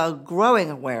a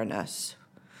growing awareness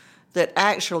that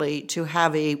actually to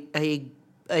have a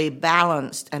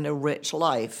balanced and a rich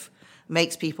life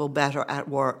makes people better at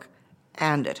work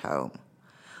and at home.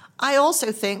 I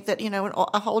also think that,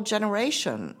 a whole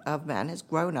generation of men has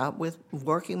grown up with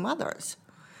working mothers.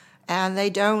 And they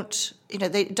don't,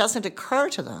 it doesn't occur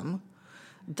to them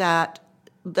that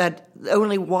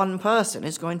only one person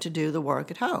is going to do the work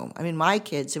at home. I mean, my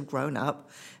kids have grown up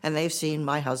and they've seen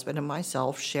my husband and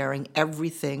myself sharing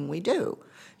everything we do.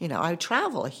 I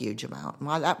travel a huge amount.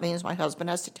 That means my husband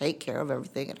has to take care of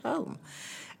everything at home.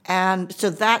 And so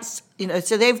that's,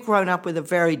 so they've grown up with a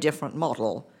very different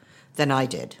model than I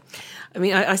did. I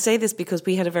mean, I say this because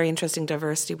we had a very interesting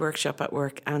diversity workshop at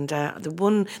work, and there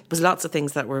was lots of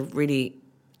things that were really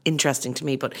interesting to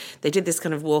me, but they did this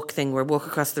kind of walk thing where walk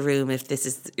across the room if this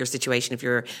is your situation, if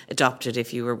you're adopted,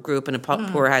 if you grew up in a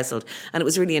poor household. And it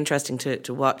was really interesting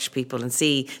to watch people and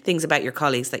see things about your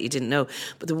colleagues that you didn't know.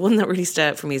 But the one that really stood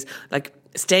out for me is, like,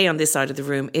 stay on this side of the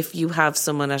room if you have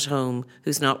someone at home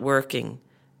who's not working,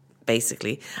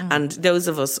 basically. And those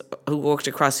of us who walked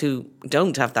across who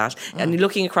don't have that, and you're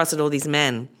looking across at all these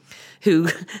men who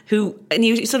and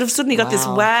you sort of suddenly got this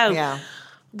wow. Yeah.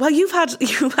 Well, you've had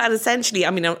essentially,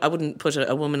 I mean, I wouldn't put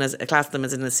a woman class them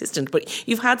as an assistant, but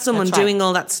you've had someone doing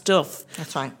all that stuff.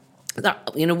 That's right.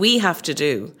 That, we have to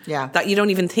do, that you don't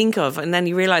even think of. And then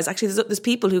you realise, actually, there's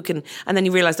people who can, and then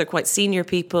you realise they're quite senior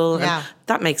people. Yeah. And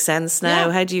that makes sense now.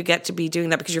 Yeah. How do you get to be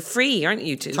doing that? Because you're free, aren't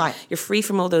you? You're free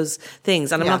from all those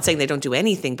things. And I'm not saying they don't do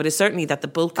anything, but it's certainly that the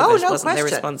bulk of it wasn't their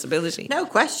responsibility. No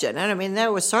question. And I mean,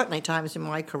 there were certainly times in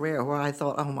my career where I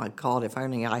thought, oh my God, if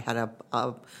only I had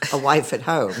a wife at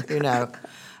home,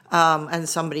 and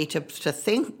somebody to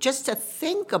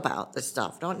think about the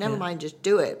stuff. Never mind just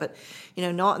do it, but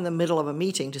not in the middle of a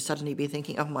meeting to suddenly be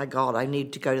thinking, oh my God, I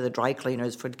need to go to the dry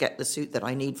cleaners to get the suit that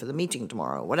I need for the meeting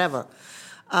tomorrow, whatever.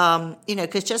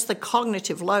 Because just the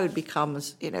cognitive load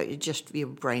becomes, your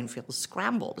brain feels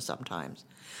scrambled sometimes.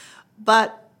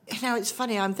 But it's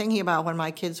funny. I'm thinking about when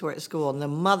my kids were at school and the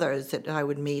mothers that I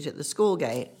would meet at the school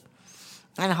gate,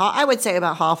 and I would say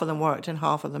about half of them worked and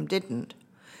half of them didn't.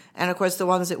 And, of course, the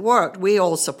ones that worked, we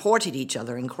all supported each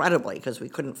other incredibly because we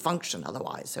couldn't function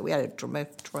otherwise. So we had a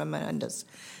tremendous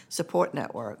support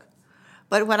network.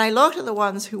 But when I looked at the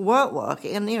ones who weren't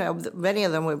working, and, many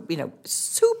of them were,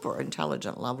 super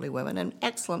intelligent, lovely women and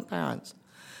excellent parents,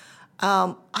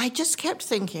 I just kept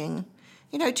thinking,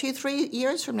 2-3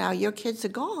 years from now, your kids are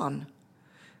gone.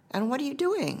 And what are you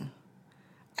doing?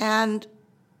 And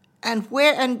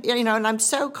I'm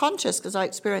so conscious because I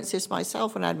experienced this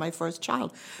myself when I had my first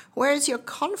child. Where is your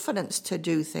confidence to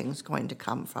do things going to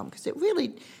come from? Because it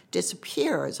really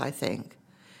disappears, I think,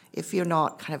 if you're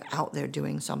not kind of out there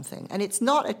doing something. And it's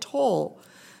not at all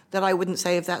that I wouldn't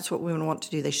say if that's what women want to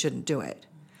do, they shouldn't do it.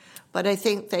 But I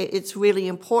think that it's really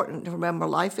important to remember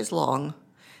life is long.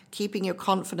 Keeping your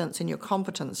confidence and your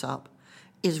competence up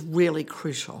is really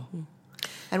crucial.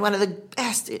 And one of the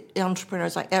best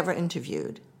entrepreneurs I ever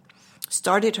interviewed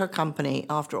started her company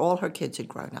after all her kids had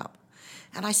grown up.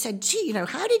 And I said, gee,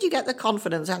 how did you get the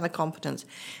confidence and the competence?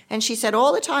 And she said,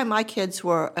 all the time my kids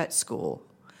were at school,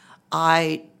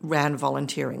 I ran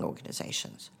volunteering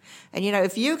organizations. And,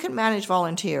 if you can manage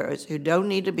volunteers who don't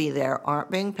need to be there,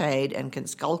 aren't being paid, and can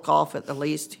skulk off at the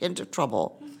least hint of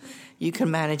trouble, you can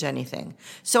manage anything.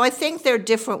 So I think there are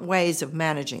different ways of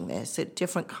managing this that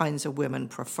different kinds of women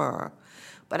prefer.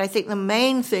 But I think the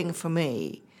main thing for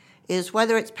me is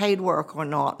whether it's paid work or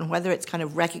not, and whether it's kind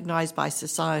of recognized by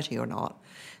society or not,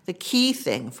 the key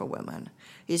thing for women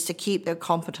is to keep their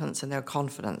competence and their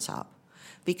confidence up.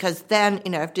 Because then,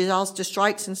 if disaster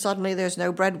strikes and suddenly there's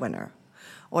no breadwinner,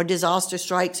 or disaster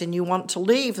strikes and you want to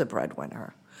leave the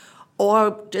breadwinner,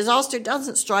 or disaster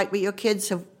doesn't strike but your kids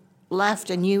have left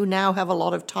and you now have a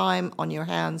lot of time on your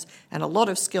hands and a lot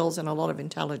of skills and a lot of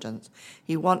intelligence,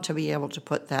 you want to be able to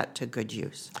put that to good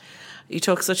use. You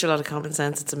talk such a lot of common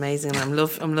sense. It's amazing. I'm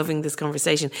loving this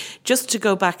conversation. Just to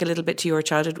go back a little bit to your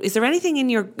childhood, is there anything in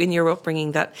your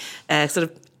upbringing that sort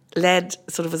of led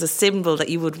sort of as a symbol that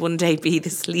you would one day be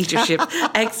this leadership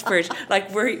expert?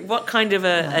 Like, what kind of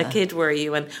a kid were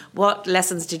you, and what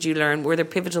lessons did you learn? Were there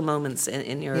pivotal moments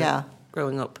in your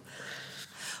growing up?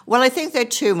 Well, I think there are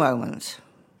two moments,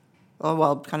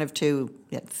 kind of two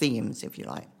themes, if you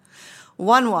like.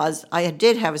 One was I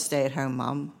did have a stay-at-home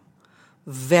mum,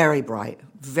 very bright,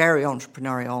 very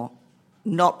entrepreneurial,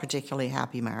 not particularly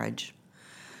happy marriage,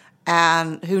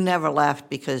 and who never left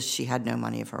because she had no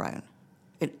money of her own.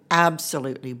 It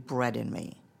absolutely bred in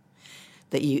me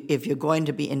that if you're going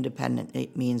to be independent,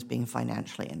 it means being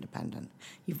financially independent.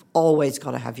 You've always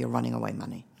got to have your running away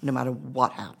money, no matter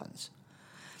what happens.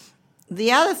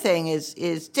 The other thing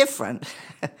is different.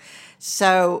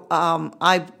 So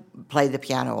I played the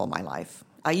piano all my life.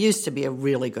 I used to be a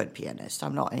really good pianist.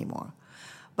 I'm not anymore.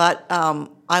 But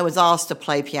I was asked to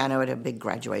play piano at a big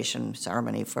graduation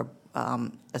ceremony for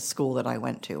a school that I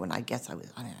went to, and I guess I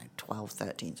was, 12,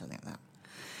 13, something like that.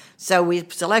 So we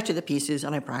selected the pieces,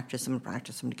 and I practiced them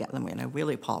to get them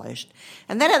really polished.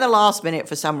 And then at the last minute,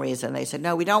 for some reason, they said,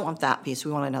 no, we don't want that piece,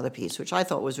 we want another piece, which I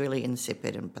thought was really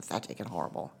insipid and pathetic and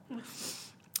horrible.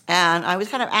 And I was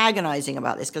kind of agonizing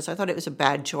about this because I thought it was a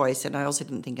bad choice, and I also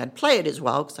didn't think I'd play it as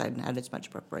well because I hadn't had as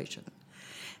much preparation.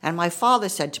 And my father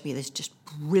said to me this just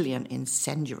brilliant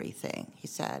incendiary thing. He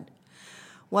said,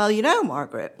 well,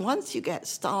 Margaret, once you get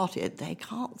started, they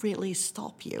can't really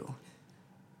stop you.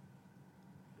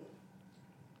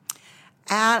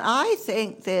 And I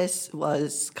think this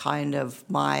was kind of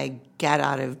my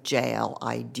get-out-of-jail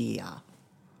idea.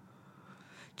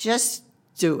 Just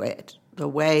do it the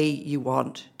way you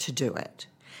want to do it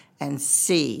and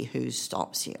see who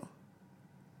stops you.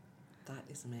 That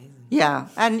is amazing. Yeah.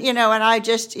 And, and I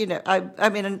just,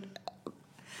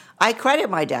 I credit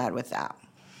my dad with that.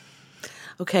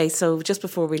 Okay, so just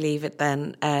before we leave it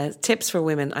then, tips for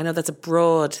women. I know that's a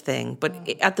broad thing, but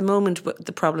at the moment,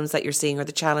 the problems that you're seeing or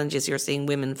the challenges you're seeing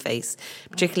women face,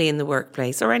 particularly in the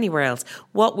workplace or anywhere else,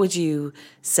 what would you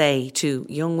say to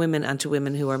young women and to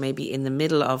women who are maybe in the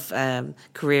middle of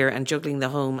career and juggling the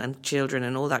home and children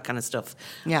and all that kind of stuff?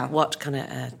 Yeah. What kind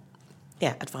of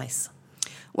advice?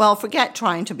 Well, forget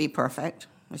trying to be perfect.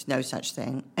 There's no such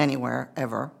thing anywhere,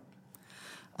 ever.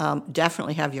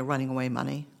 Definitely have your running away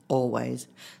money. Always.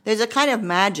 There's a kind of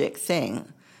magic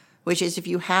thing, which is if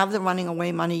you have the running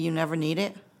away money, you never need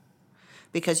it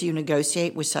because you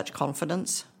negotiate with such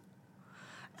confidence.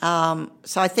 So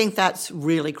I think that's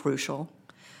really crucial.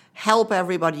 Help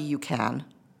everybody you can.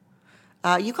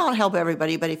 You can't help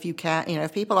everybody, but if you can,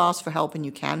 if people ask for help and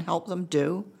you can help them,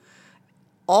 do.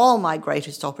 All my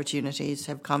greatest opportunities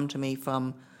have come to me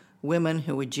from women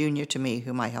who were junior to me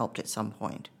whom I helped at some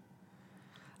point.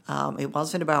 It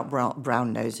wasn't about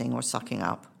brown-nosing or sucking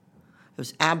up. It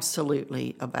was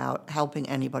absolutely about helping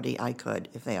anybody I could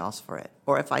if they asked for it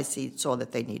or if I saw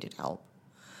that they needed help.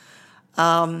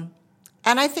 And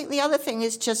I think the other thing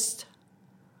is just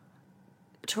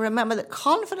to remember that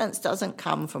confidence doesn't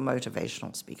come from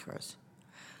motivational speakers.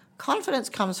 Confidence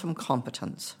comes from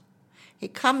competence.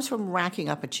 It comes from racking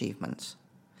up achievements.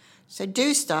 So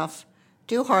do stuff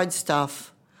do hard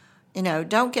stuff.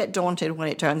 Don't get daunted when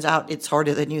it turns out it's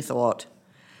harder than you thought.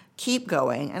 Keep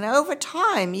going. And over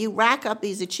time, you rack up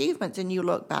these achievements and you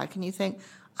look back and you think,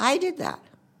 I did that.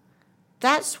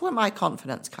 That's where my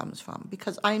confidence comes from,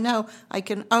 because I know I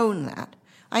can own that.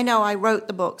 I know I wrote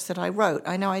the books that I wrote.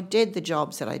 I know I did the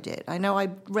jobs that I did. I know I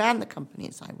ran the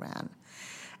companies I ran.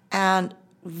 And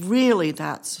really,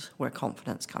 that's where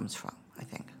confidence comes from, I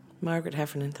think. Margaret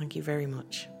Heffernan, thank you very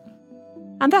much.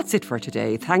 And that's it for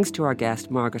today. Thanks to our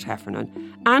guest, Margaret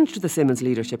Heffernan, and to the Simmons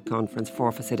Leadership Conference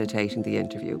for facilitating the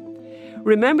interview.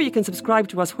 Remember, you can subscribe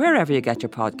to us wherever you get your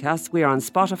podcasts. We are on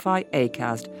Spotify,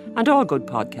 Acast, and all good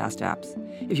podcast apps.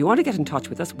 If you want to get in touch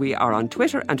with us, we are on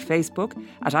Twitter and Facebook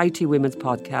at IT Women's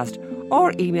Podcast,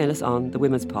 or email us on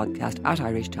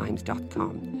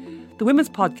thewomenspodcast@irishtimes.com. The Women's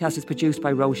Podcast is produced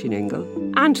by Roisin Ingle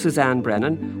and Suzanne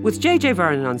Brennan, with JJ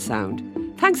Vernon on sound.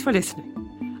 Thanks for listening.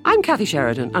 I'm Kathy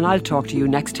Sheridan, and I'll talk to you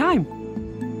next time.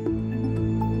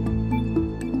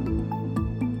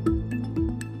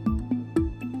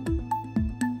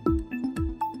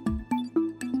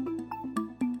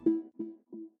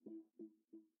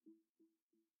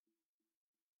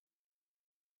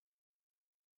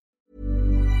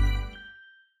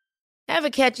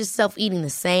 Ever catch yourself eating the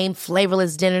same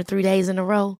flavorless dinner 3 days in a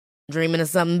row? Dreaming of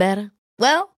something better?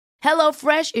 Well,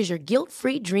 HelloFresh is your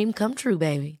guilt-free dream come true,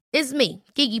 baby. It's me,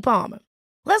 Keke Palmer.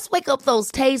 Let's wake up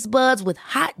those taste buds with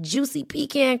hot, juicy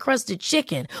pecan-crusted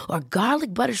chicken or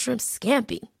garlic butter shrimp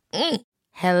scampi.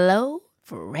 Hello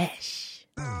Fresh.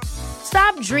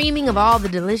 Stop dreaming of all the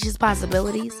delicious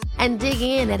possibilities and dig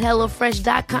in at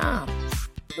HelloFresh.com.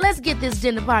 Let's get this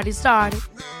dinner party started.